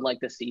something I would like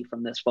to see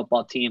from this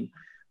football team.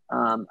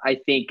 I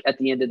think at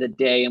the end of the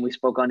day, and we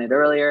spoke on it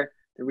earlier,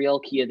 the real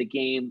key of the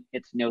game,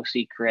 it's no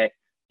secret.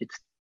 It's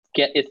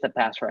the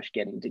pass rush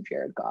getting to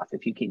Jared Goff.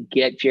 If you can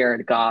get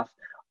Jared Goff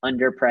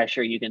under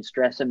pressure, you can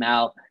stress him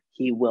out.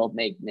 He will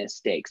make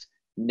mistakes.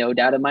 No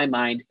doubt in my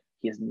mind,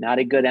 he is not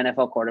a good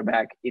NFL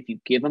quarterback. If you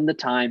give him the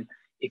time,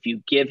 if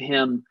you give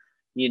him,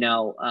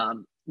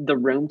 the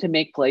room to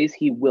make plays,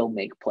 he will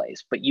make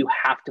plays. But you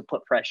have to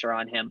put pressure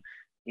on him.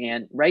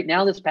 And right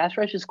now, this pass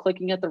rush is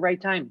clicking at the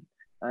right time.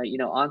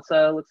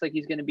 Ansah looks like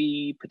he's going to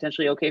be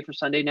potentially okay for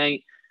Sunday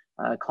night.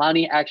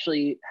 Clowney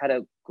actually had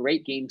a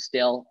great game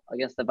still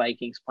against the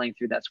Vikings, playing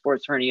through that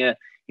sports hernia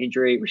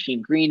injury.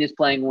 Rasheem Green is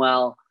playing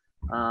well.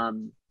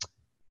 Shaquem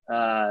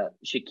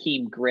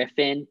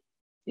Griffin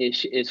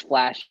is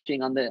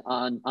flashing on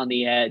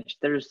the edge.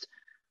 There's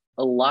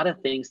a lot of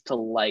things to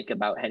like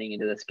about heading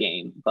into this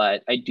game,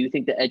 but I do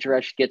think the edge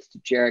rush gets to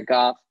Jared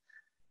Goff,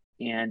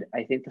 and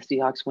I think the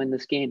Seahawks win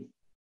this game.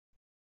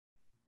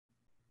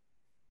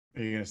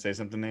 Are you going to say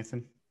something,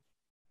 Nathan?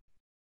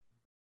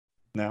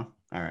 No?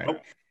 All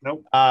right.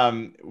 Nope.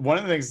 One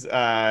of the things,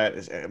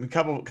 a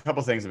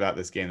couple things about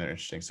this game that are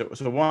interesting. So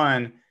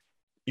one,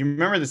 you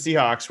remember the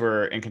Seahawks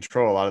were in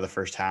control a lot of the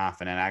first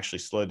half and it actually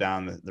slowed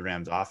down the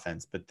Rams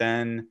offense. But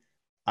then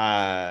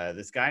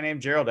this guy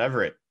named Gerald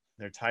Everett,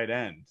 their tight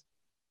end,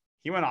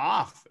 he went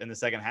off in the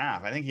second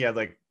half. I think he had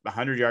like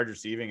 100 yards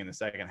receiving in the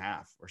second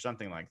half or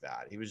something like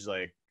that. He was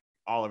like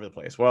all over the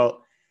place.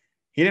 Well,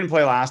 he didn't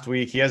play last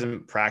week. He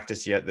hasn't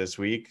practiced yet this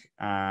week.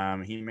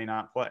 He may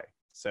not play.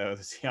 So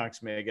the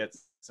Seahawks may get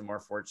some more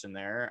fortune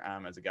there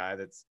as a guy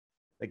that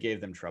gave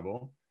them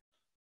trouble.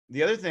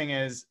 The other thing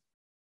is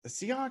the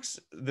Seahawks,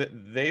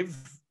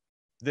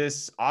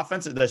 this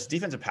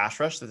defensive pass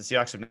rush that the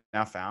Seahawks have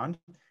now found,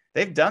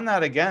 they've done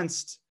that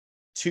against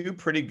two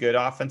pretty good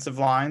offensive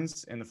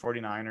lines in the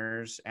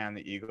 49ers and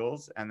the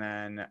Eagles. And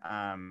then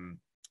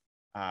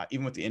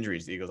even with the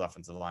injuries, the Eagles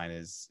offensive line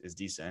is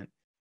decent.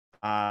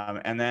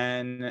 And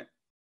then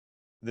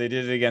they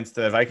did it against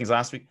the Vikings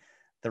last week.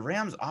 The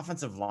Rams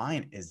offensive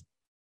line is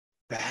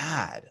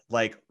bad,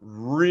 like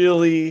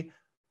really,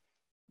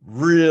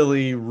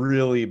 really,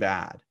 really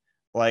bad.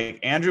 Like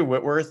Andrew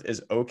Whitworth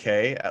is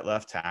okay at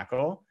left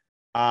tackle.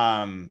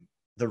 The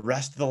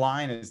rest of the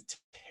line is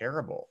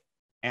terrible.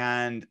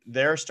 And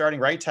their starting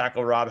right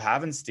tackle, Rob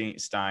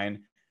Havenstein,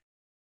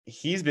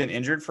 he's been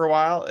injured for a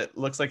while. It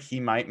looks like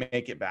he might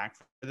make it back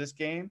for this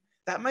game.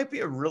 That might be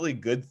a really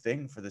good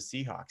thing for the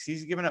Seahawks.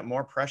 He's given up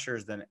more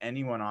pressures than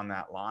anyone on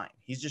that line.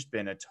 He's just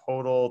been a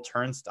total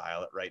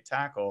turnstile at right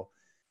tackle.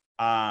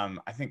 I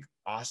think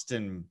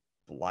Austin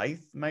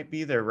Blythe might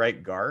be their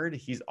right guard.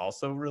 He's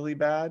also really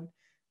bad.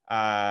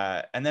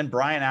 And then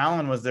Brian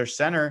Allen was their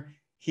center.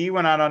 He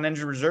went out on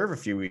injured reserve a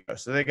few weeks ago.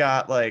 So they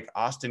got like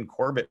Austin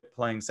Corbett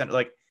playing center.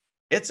 Like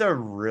it's a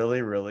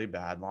really, really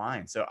bad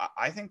line. So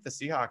I think the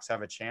Seahawks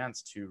have a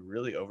chance to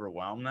really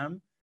overwhelm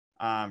them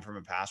from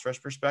a pass rush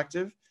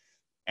perspective.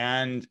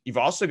 And you've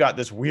also got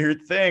this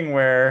weird thing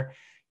where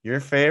your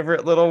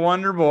favorite little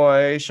wonder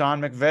boy, Sean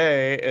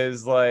McVay,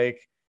 is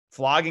like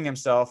flogging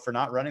himself for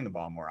not running the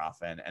ball more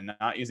often and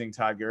not using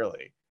Todd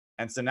Gurley.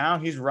 And so now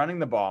he's running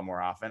the ball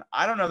more often.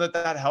 I don't know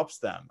that helps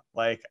them.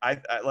 Like, I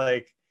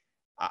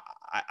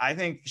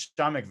think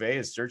Sean McVay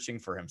is searching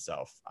for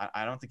himself.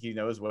 I don't think he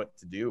knows what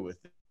to do with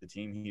the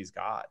team he's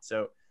got.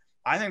 So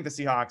I think the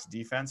Seahawks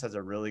defense has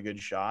a really good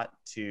shot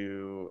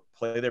to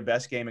play their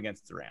best game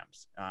against the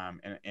Rams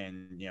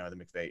in the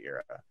McVay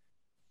era.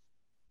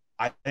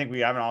 I think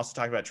we haven't also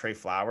talked about Trey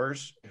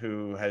Flowers,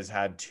 who has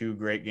had 2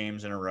 great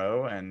games in a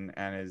row and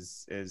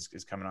is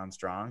coming on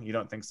strong. You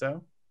don't think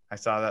so? I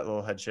saw that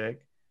little head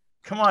shake.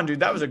 Come on, dude.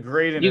 That was a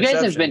great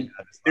interception.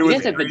 You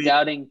guys have been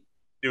doubting.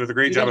 It was a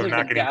great job of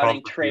not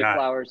getting Trey called.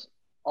 Flowers.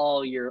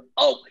 all year.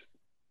 Oh,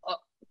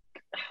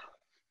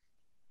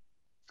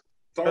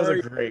 That was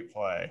a great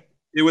play.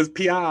 It was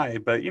PI,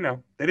 but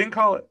they didn't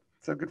call it,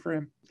 so good for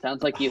him.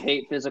 sounds like you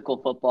hate physical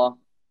football,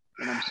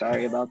 and I'm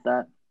sorry about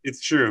that.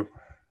 It's true.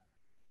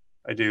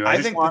 I do.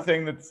 I think the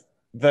thing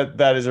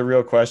that is a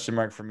real question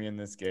mark for me in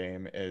this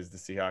game is the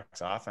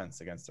Seahawks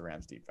offense against the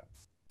Rams defense.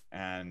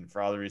 And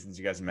for all the reasons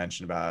you guys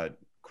mentioned about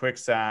quick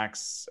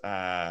sacks,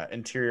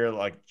 interior,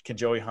 like can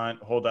Joey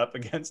Hunt hold up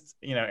against,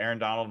 Aaron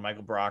Donald,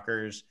 Michael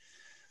Brockers?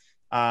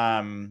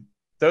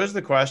 Those are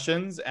the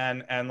questions.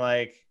 And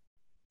like,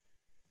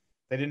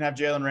 they didn't have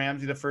Jalen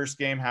Ramsey the first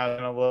game. How's it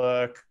going to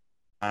look?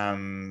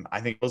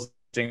 I think it was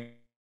a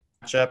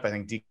matchup. I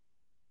think D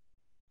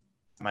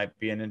might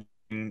be an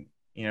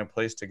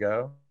place to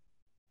go.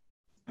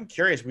 I'm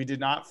curious. We did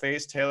not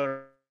face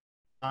Taylor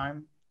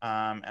time,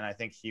 and I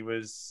think he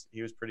was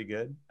pretty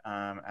good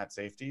at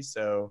safety.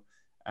 So,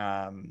 it's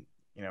gonna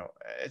be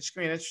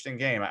an interesting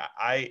game.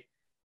 I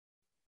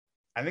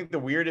think the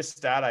weirdest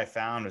stat I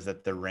found was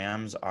that the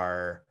Rams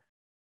are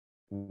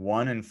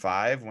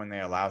 1-5 when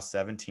they allow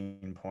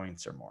 17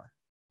 points or more.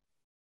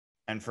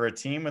 And for a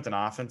team with an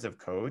offensive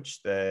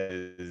coach that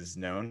is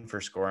known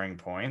for scoring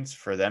points,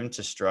 for them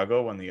to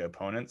struggle when the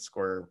opponents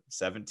score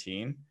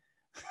 17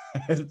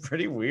 is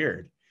pretty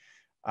weird.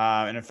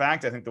 And in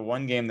fact, I think the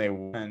one game they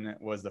won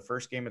was the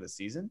first game of the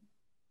season.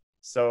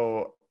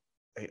 So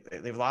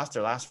they've lost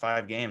their last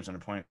 5 games when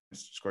opponents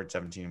scored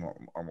 17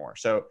 or more.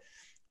 So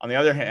on the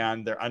other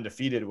hand, they're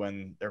undefeated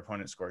when their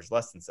opponent scores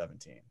less than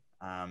 17.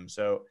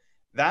 So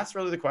that's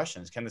really the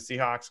question: is if the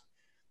Seahawks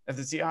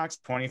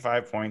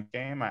 25-point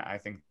game, I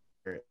think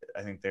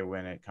they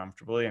win it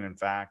comfortably. And in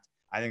fact,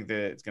 I think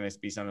that it's going to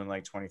be something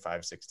like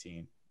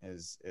 25-16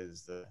 is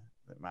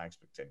my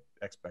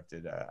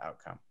expected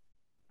outcome.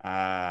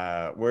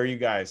 Where are you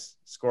guys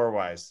score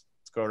wise?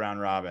 Let's go around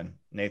robin.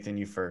 Nathan,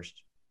 you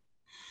first.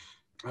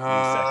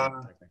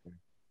 Second, technically.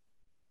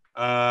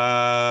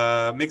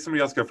 Make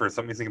somebody else go first.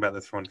 Let me think about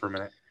this one for a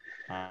minute.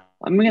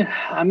 I'm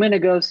gonna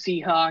go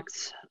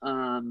Seahawks.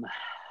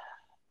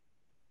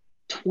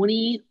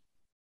 20.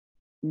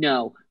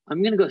 No,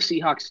 I'm gonna go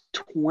Seahawks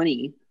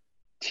 20-10.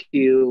 It's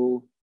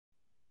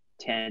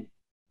gonna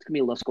be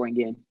a low scoring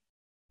game.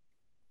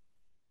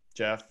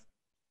 Jeff.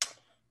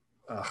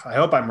 I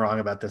hope I'm wrong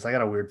about this. I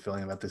got a weird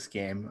feeling about this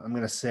game. I'm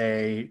gonna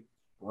say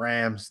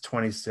Rams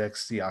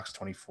 26, Seahawks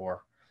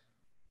 24.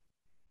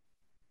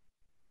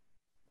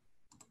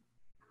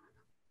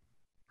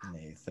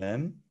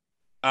 Nathan.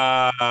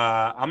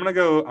 I'm gonna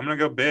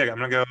go big. I'm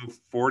gonna go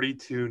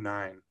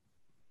 42-9.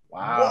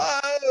 Wow.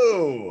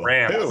 Whoa.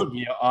 Rams. That would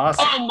be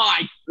awesome. Oh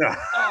my!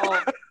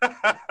 Oh.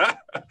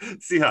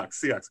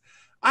 Seahawks.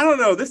 I don't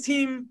know. This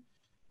team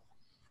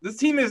is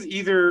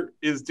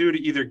due to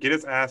either get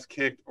its ass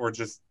kicked or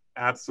just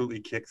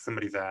absolutely kick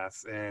somebody's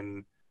ass.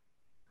 And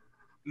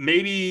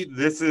maybe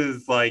this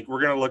is like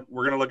we're gonna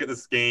look at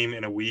this game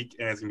in a week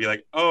and it's gonna be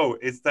like, oh,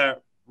 it's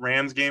that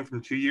Rams game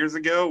from 2 years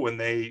ago when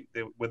they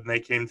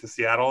came to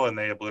Seattle and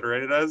they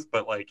obliterated us,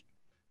 but like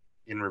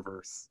in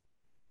reverse.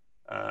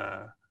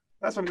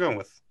 That's what I'm going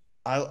with.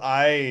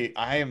 I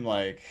am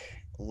like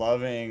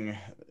loving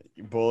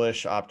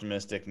bullish,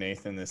 optimistic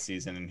Nathan this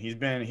season, and he's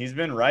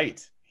been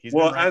right.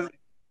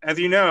 As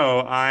you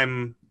know,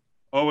 I'm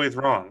always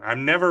wrong.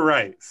 I'm never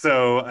right,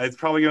 so it's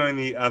probably going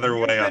the other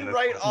way on this. You've been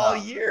right all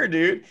year,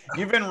 dude.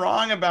 You've been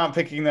wrong about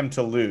picking them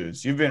to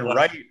lose. You've been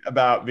right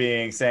about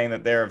saying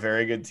that they're a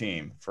very good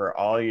team for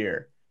all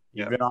year.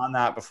 You've been on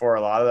that before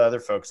a lot of the other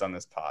folks on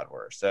this pod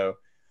were. So,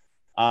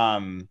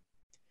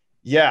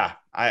 yeah,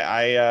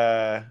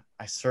 I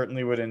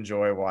certainly would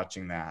enjoy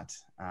watching that.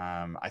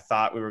 I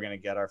thought we were going to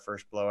get our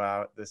first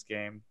blowout this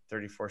game,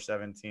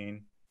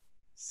 34-17.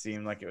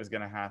 Seemed like it was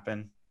going to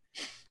happen.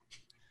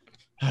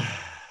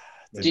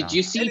 Did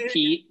you see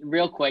Pete,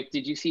 real quick,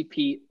 did you see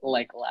Pete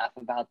like laugh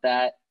about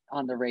that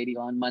on the radio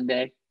on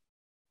Monday?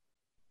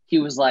 He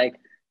was like,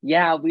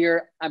 yeah,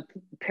 I'm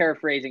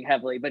paraphrasing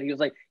heavily, but he was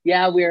like,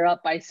 yeah, we were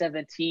up by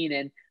 17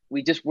 and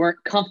we just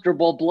weren't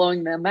comfortable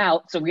blowing them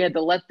out. So we had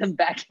to let them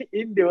back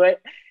into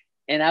it.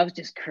 And I was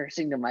just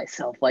cursing to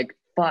myself, like,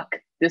 fuck,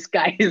 this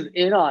guy is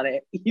in on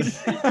it.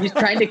 He's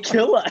trying to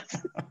kill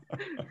us.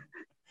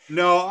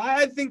 No,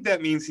 I think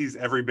that means he's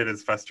every bit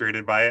as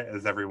frustrated by it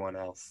as everyone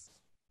else.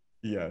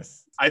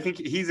 Yes. I think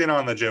he's in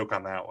on the joke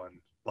on that one.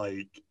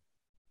 Like,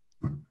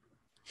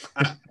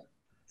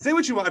 say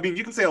what you want. I mean,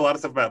 you can say a lot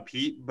of stuff about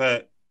Pete,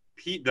 but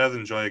Pete does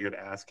enjoy a good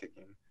ass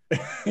kicking.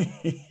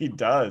 He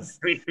does.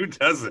 I mean, who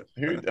doesn't?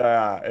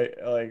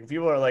 Like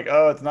people are like,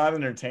 oh, it's not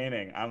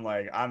entertaining. I'm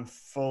like, I'm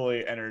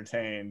fully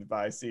entertained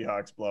by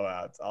Seahawks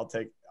blowouts. I'll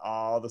take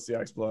all the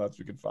Seahawks blowouts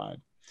we can find.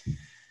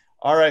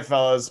 All right,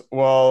 fellas.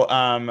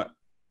 Well,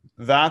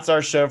 that's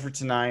our show for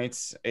tonight.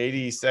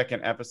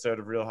 82nd episode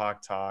of Real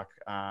Hawk Talk.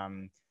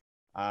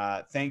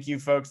 Thank you,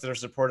 folks that are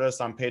supporting us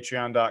on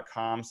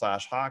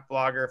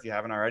patreon.com/hawkblogger. If you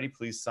haven't already,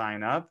 please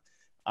sign up.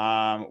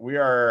 We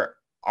are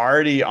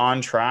already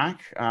on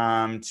track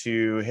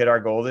to hit our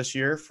goal this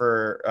year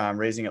for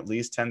raising at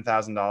least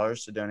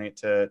 $10,000 to donate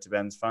to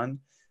Ben's fund.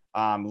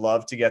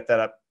 Love to get that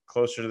up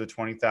closer to the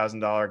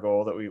 $20,000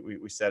 goal that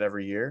we set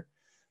every year.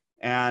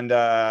 And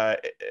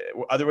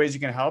other ways you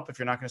can help if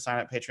you're not going to sign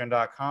up,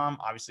 patreon.com.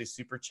 Obviously,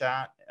 Super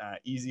Chat,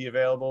 easy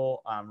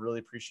available. Really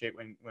appreciate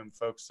when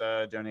folks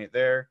donate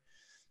there.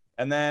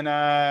 And then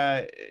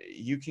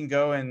you can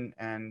go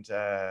and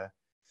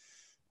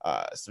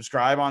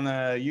subscribe on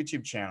the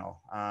YouTube channel.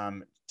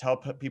 Tell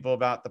people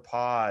about the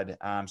pod.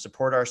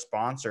 Support our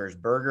sponsors.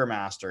 Burger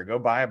Master. Go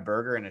buy a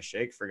burger and a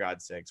shake, for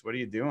God's sakes. What are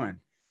you doing?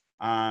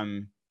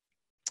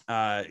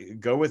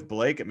 Go with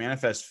Blake at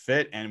Manifest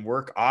Fit and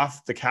work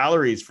off the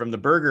calories from the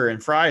burger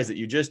and fries that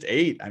you just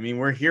ate. I mean,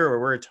 we're here.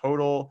 We're a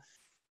total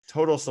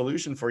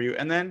solution for you.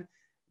 And then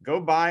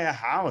go buy a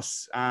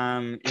house.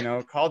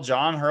 Call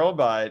John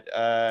Hurlbut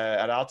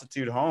at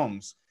Altitude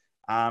Homes.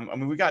 I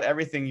mean, we got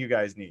everything you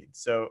guys need.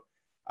 So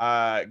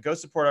go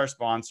support our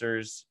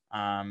sponsors.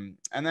 And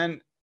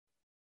then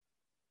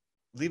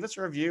leave us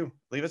a review.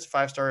 Leave us a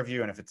 5-star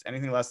review. And if it's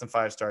anything less than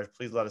 5 stars,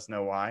 please let us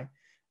know why.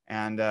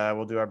 And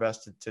we'll do our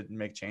best to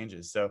make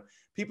changes. So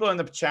people in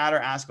the chat are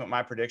asking what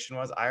my prediction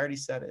was. I already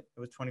said it. It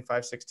was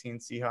 25-16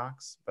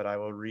 Seahawks, but I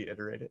will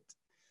reiterate it.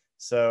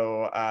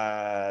 So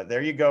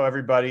there you go,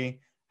 everybody.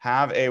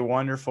 Have a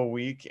wonderful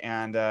week.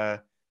 And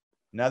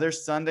another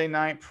Sunday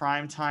night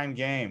primetime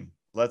game.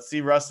 Let's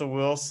see Russell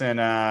Wilson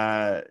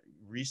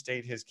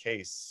restate his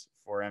case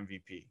for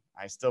MVP.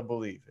 I still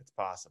believe it's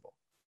possible.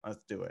 Let's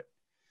do it.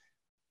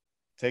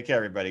 Take care,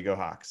 everybody. Go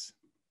Hawks.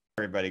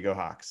 Everybody go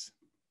Hawks.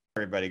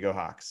 Everybody go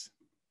Hawks.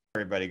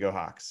 Everybody go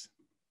Hawks.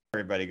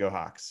 Everybody go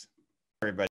Hawks. Everybody.